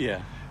Drift.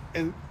 Yeah.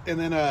 And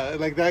then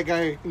like that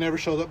guy never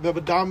shows up.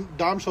 But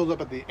Dom shows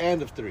up at the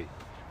end of 3,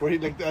 where he,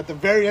 like, at the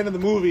very end of the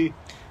movie,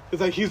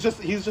 it's like he's just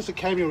a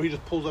cameo where he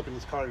just pulls up in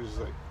his car and he's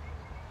just like.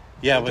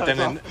 Yeah,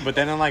 but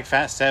then in like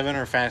Fast 7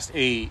 or Fast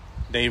 8,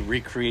 they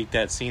recreate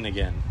that scene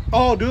again.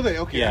 Oh, do they?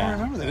 Okay, yeah. I don't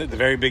remember that. At the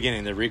very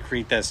beginning, they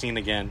recreate that scene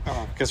again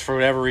because Uh-huh. for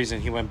whatever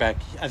reason he went back.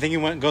 I think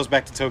he goes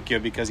back to Tokyo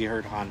because he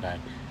heard Han die.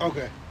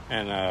 Okay.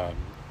 And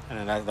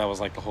then that was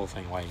like the whole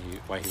thing why he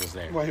was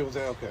there. Why he was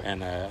there? Okay.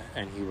 And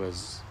he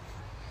was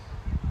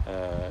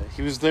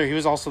there. He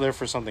was also there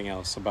for something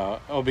else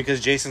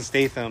because Jason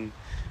Statham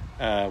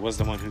was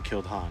the one who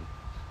killed Han.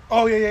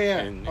 Oh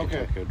yeah. In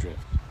Tokyo Drift.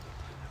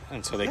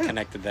 And so they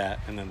connected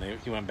that, and then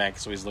he went back.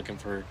 So he's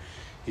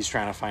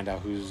trying to find out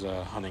who's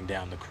hunting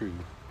down the crew.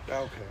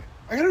 Okay,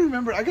 I gotta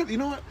remember. You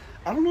know what?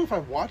 I don't know if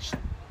I've watched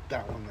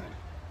that one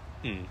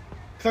then.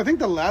 Because I think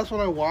the last one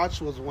I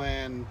watched was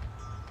when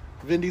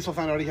Vin Diesel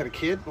found out he had a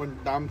kid. When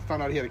Dom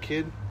found out he had a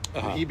kid,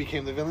 and he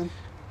became the villain.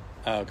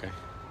 Oh, okay.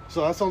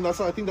 So I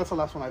think that's the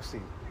last one I've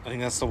seen. I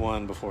think that's the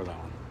one before that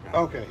one. Yeah.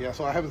 Okay, yeah.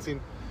 So I haven't seen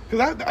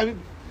because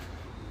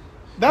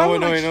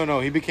No.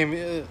 He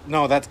became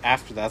no. That's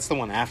after. That's the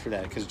one after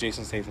that because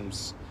Jason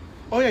Statham's.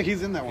 Oh yeah,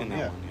 he's in that one.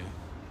 Yeah.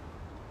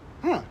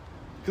 Huh?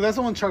 Because that's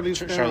the one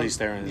Charlize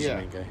Theron is the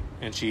main guy,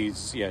 and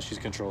she's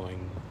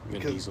controlling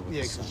Vin Diesel.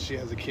 Yeah, because she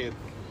has a kid.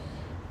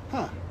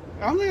 Huh?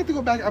 I'm gonna have to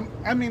go back.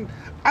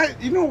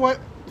 You know what?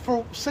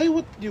 Say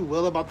what you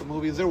will about the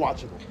movies, they're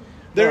watchable.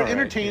 They're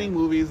entertaining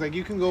movies. Like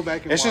you can go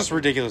back and. It's watch just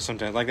ridiculous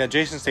sometimes. Like that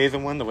Jason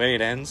Statham one, the way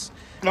it ends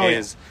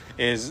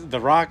is The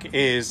Rock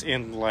is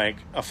in like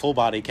a full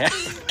body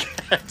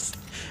cast,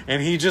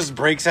 and he just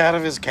breaks out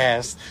of his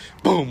cast,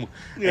 boom,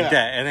 like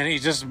that, and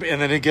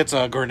then he gets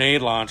a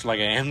grenade launch,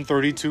 like an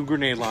M32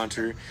 grenade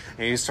launcher,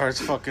 and he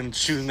starts fucking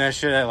shooting that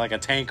shit at like a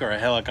tank or a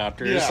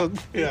helicopter. Yeah.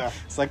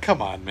 It's like,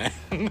 come on, man.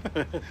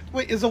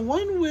 Wait, is the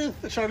one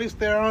with Charlize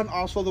Theron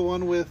also the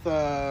one with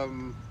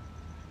oh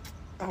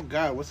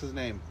god, what's his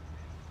name?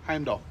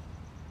 Heimdall.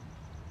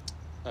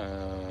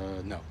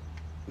 No.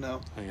 No.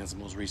 I think that's the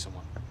most recent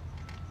one.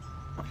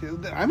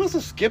 Okay, I must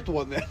have skipped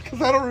one then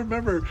because I don't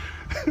remember.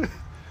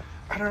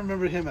 I don't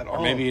remember him at all.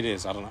 Or maybe it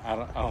is. I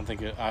don't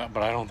think it.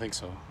 But I don't think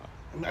so.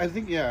 I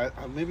think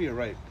maybe you're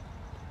right.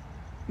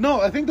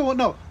 No, I think the one.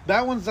 No,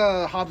 that one's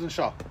Hobbs and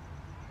Shaw.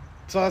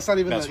 So that's not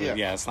even.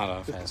 It's not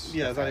a fast.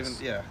 Yeah, it's not even.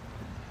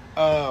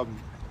 Yeah.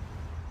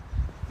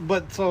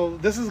 But so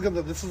this is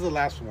the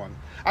last one.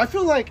 I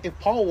feel like if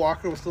Paul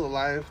Walker was still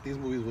alive, these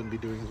movies wouldn't be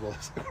doing as well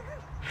as they were.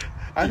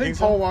 I think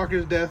Paul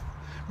Walker's death,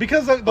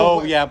 because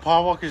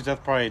Paul Walker's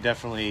death probably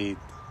definitely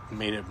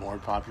made it more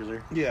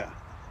popular. Yeah.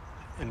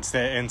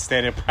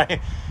 Instead it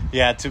probably,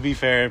 to be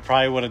fair, it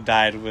probably would have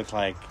died with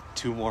like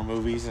 2 more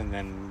movies, and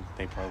then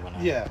they probably went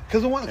out. Yeah,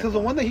 because the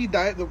one that he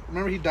died,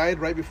 remember he died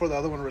right before the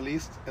other one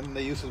released, and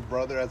they used his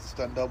brother as a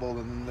stunt double,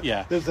 and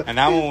and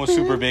that one was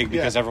super big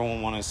because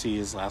everyone wanted to see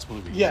his last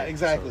movie. Yeah,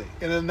 exactly.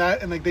 So. And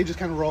then like they just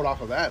kind of rode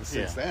off of that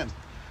since then.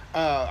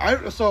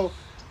 So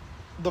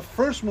the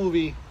first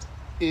movie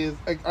is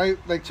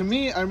like to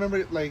me, I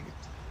remember like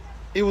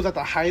it was at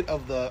the height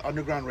of the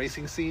underground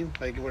racing scene,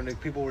 like when like,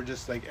 people were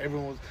just like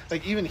everyone was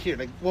like even here,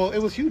 like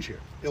it was huge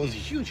here. It was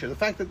huge here. The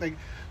fact that like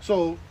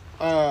so.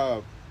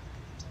 I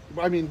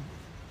mean,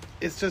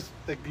 it's just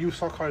like you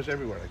saw cars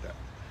everywhere like that.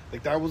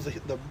 Like that was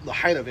the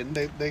height of it, and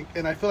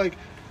and I feel like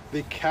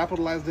they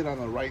capitalized it on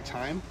the right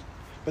time.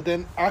 But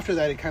then after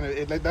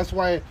that, that's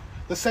why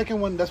the second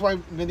one. That's why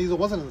Vin Diesel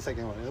wasn't in the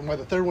second one, and why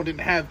the third one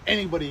didn't have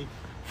anybody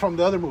from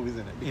the other movies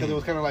in it, because it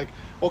was kind of like,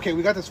 okay,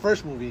 we got this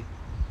first movie,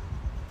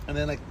 and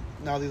then like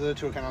now these other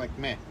two are kind of like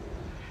meh.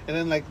 And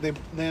then like they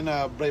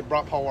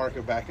brought Paul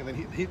Walker back, and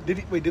then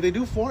did they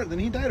do 4? Then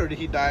he died, or did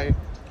he die?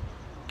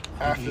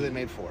 After they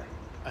made 4,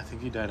 I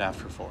think he died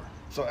after 4.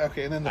 So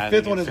okay, and then the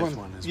fifth one is when.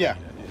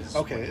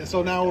 Okay,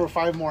 so now we're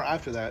 5 more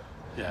after that.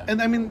 Yeah,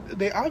 and I mean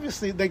they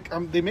obviously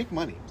they make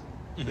money.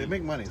 They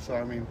make money, so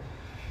I mean,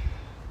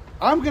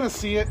 I'm gonna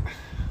see it.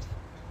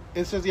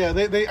 It's just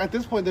they at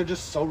this point they're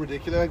just so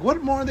ridiculous. Like, what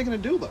more are they gonna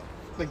do though?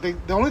 Like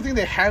the only thing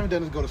they haven't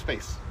done is go to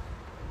space.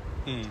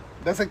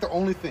 That's like the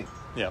only thing.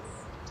 Yeah.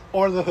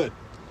 Or the hood,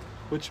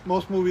 which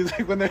most movies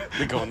like when they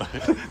go in the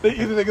hood. they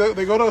go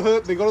to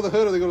the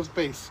hood, or they go to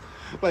space.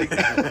 Like,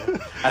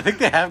 I think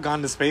they have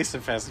gone to space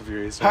in Fast and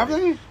Furious. Have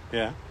they?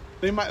 Yeah.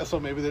 They might. So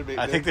maybe they're.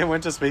 I think they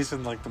went to space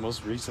in like the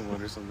most recent one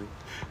or something.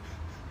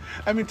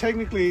 I mean,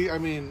 technically,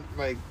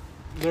 like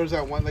there's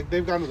that one. Like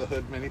they've gone to the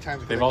hood many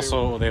times. They've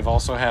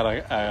also had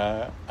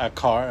a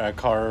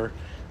car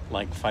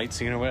like fight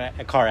scene or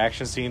a car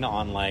action scene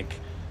on like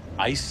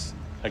ice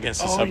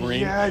against a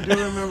submarine. Yeah, I do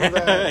remember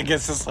that.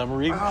 Against a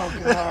submarine.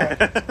 Oh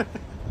god.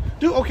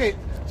 Dude, okay.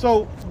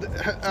 So,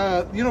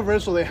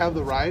 Universal, they have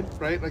the ride,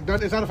 right? Like,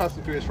 it's not a Fast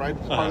and Furious ride.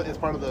 It's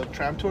part of the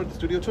tram tour, the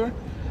studio tour.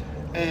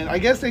 And I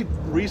guess they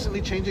recently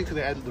changed it because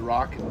they added The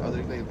Rock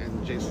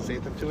and Jason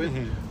Statham to it.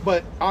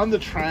 But on the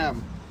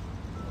tram,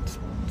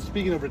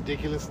 speaking of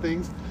ridiculous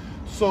things,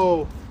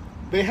 so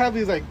they have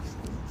these like,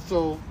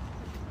 so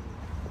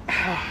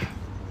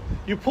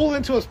you pull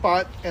into a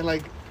spot and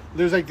like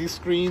there's like these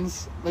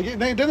screens. Like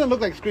it doesn't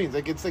look like screens.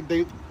 Like it's like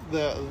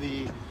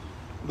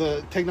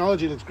the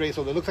technology looks great,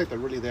 so it looks like they're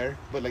really there,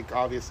 but like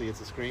obviously it's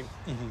a screen.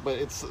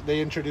 But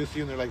they introduce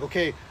you and they're like,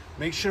 okay,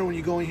 make sure when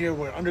you go in here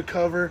we're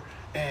undercover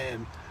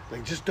and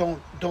like just don't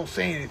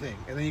say anything.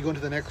 And then you go into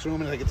the next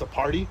room and like it's a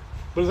party,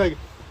 but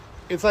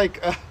it's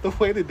like the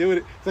way they do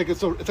it.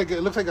 It's like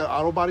it looks like an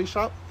auto body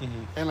shop,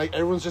 and like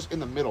everyone's just in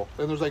the middle,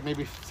 and there's like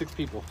maybe 6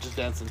 people just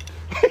dancing.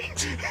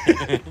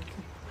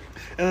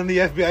 And then the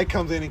FBI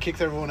comes in and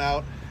kicks everyone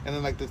out, and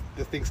then like the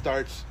thing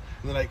starts,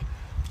 and they're like,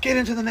 get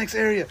into the next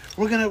area.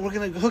 We're gonna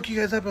hook you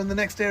guys up in the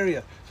next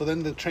area. So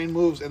then the train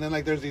moves, and then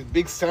like there's these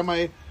big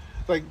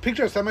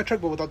picture a semi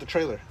truck but without the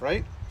trailer,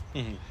 right?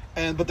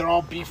 But they're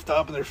all beefed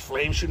up and there's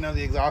flames shooting out of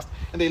the exhaust,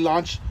 and they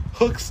launch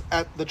hooks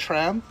at the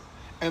tram,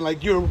 and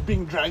like you're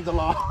being dragged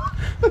along.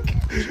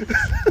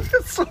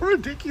 It's so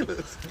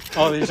ridiculous.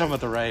 Oh, you're talking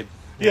about the ride.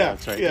 Yeah,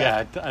 that's right.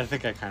 Yeah, I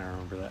think I kind of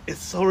remember that.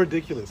 It's so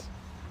ridiculous,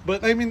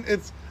 but I mean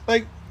it's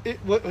like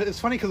it's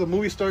funny because the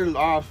movie started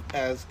off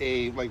as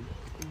a like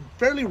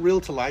fairly real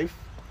to life,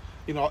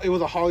 it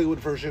was a Hollywood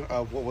version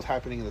of what was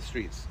happening in the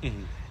streets.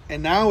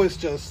 And now it's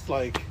just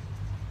like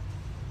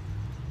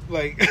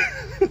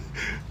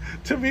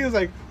to me, it's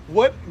like,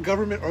 what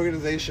government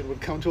organization would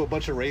come to a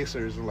bunch of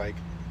racers and like,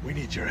 we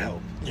need your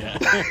help? Yeah.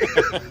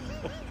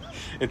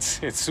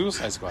 It's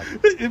Suicide Squad.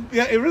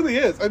 It really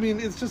is. I mean,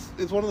 it's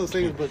one of those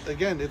things. But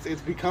again,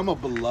 it's become a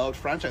beloved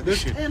franchise.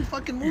 There's 10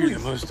 fucking movies. You're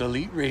the most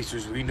elite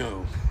racers we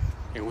know,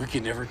 and we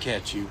can never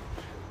catch you.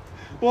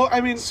 Well,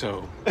 I mean,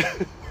 so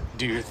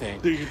do your thing.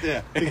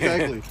 Yeah,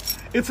 exactly.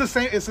 It's the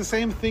same. It's the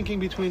same thinking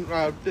between.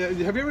 Have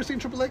you ever seen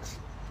Triple X?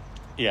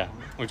 Yeah,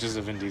 which is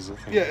a Vin Diesel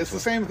thing. Yeah, it's the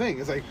same thing.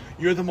 It's like,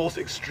 you're the most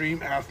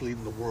extreme athlete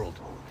in the world.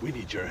 We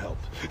need your help.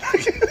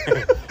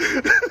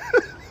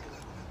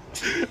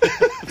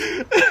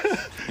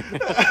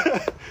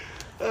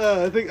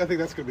 I think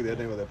that's gonna be the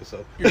name of the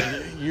episode.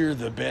 You're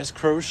the best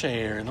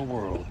crocheter in the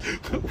world.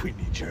 We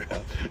need your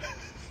help.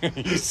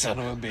 You son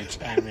of a bitch!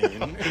 I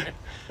mean,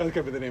 that's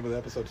gonna be the name of the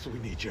episode. So we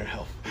need your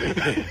help.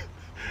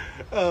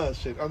 Oh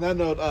shit! On that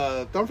note,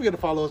 don't forget to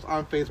follow us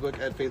on Facebook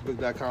at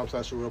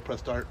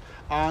facebook.com/RealPressStart,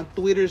 on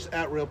Twitters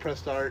at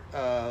RealPressStart,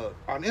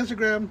 on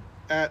Instagram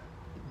at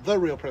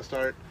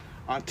TheRealPressStart,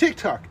 on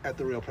TikTok at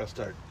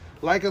TheRealPressStart.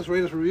 Like us,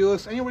 rate us, review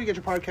us, anywhere you get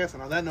your podcast.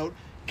 And on that note,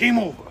 game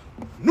over.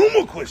 No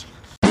more questions.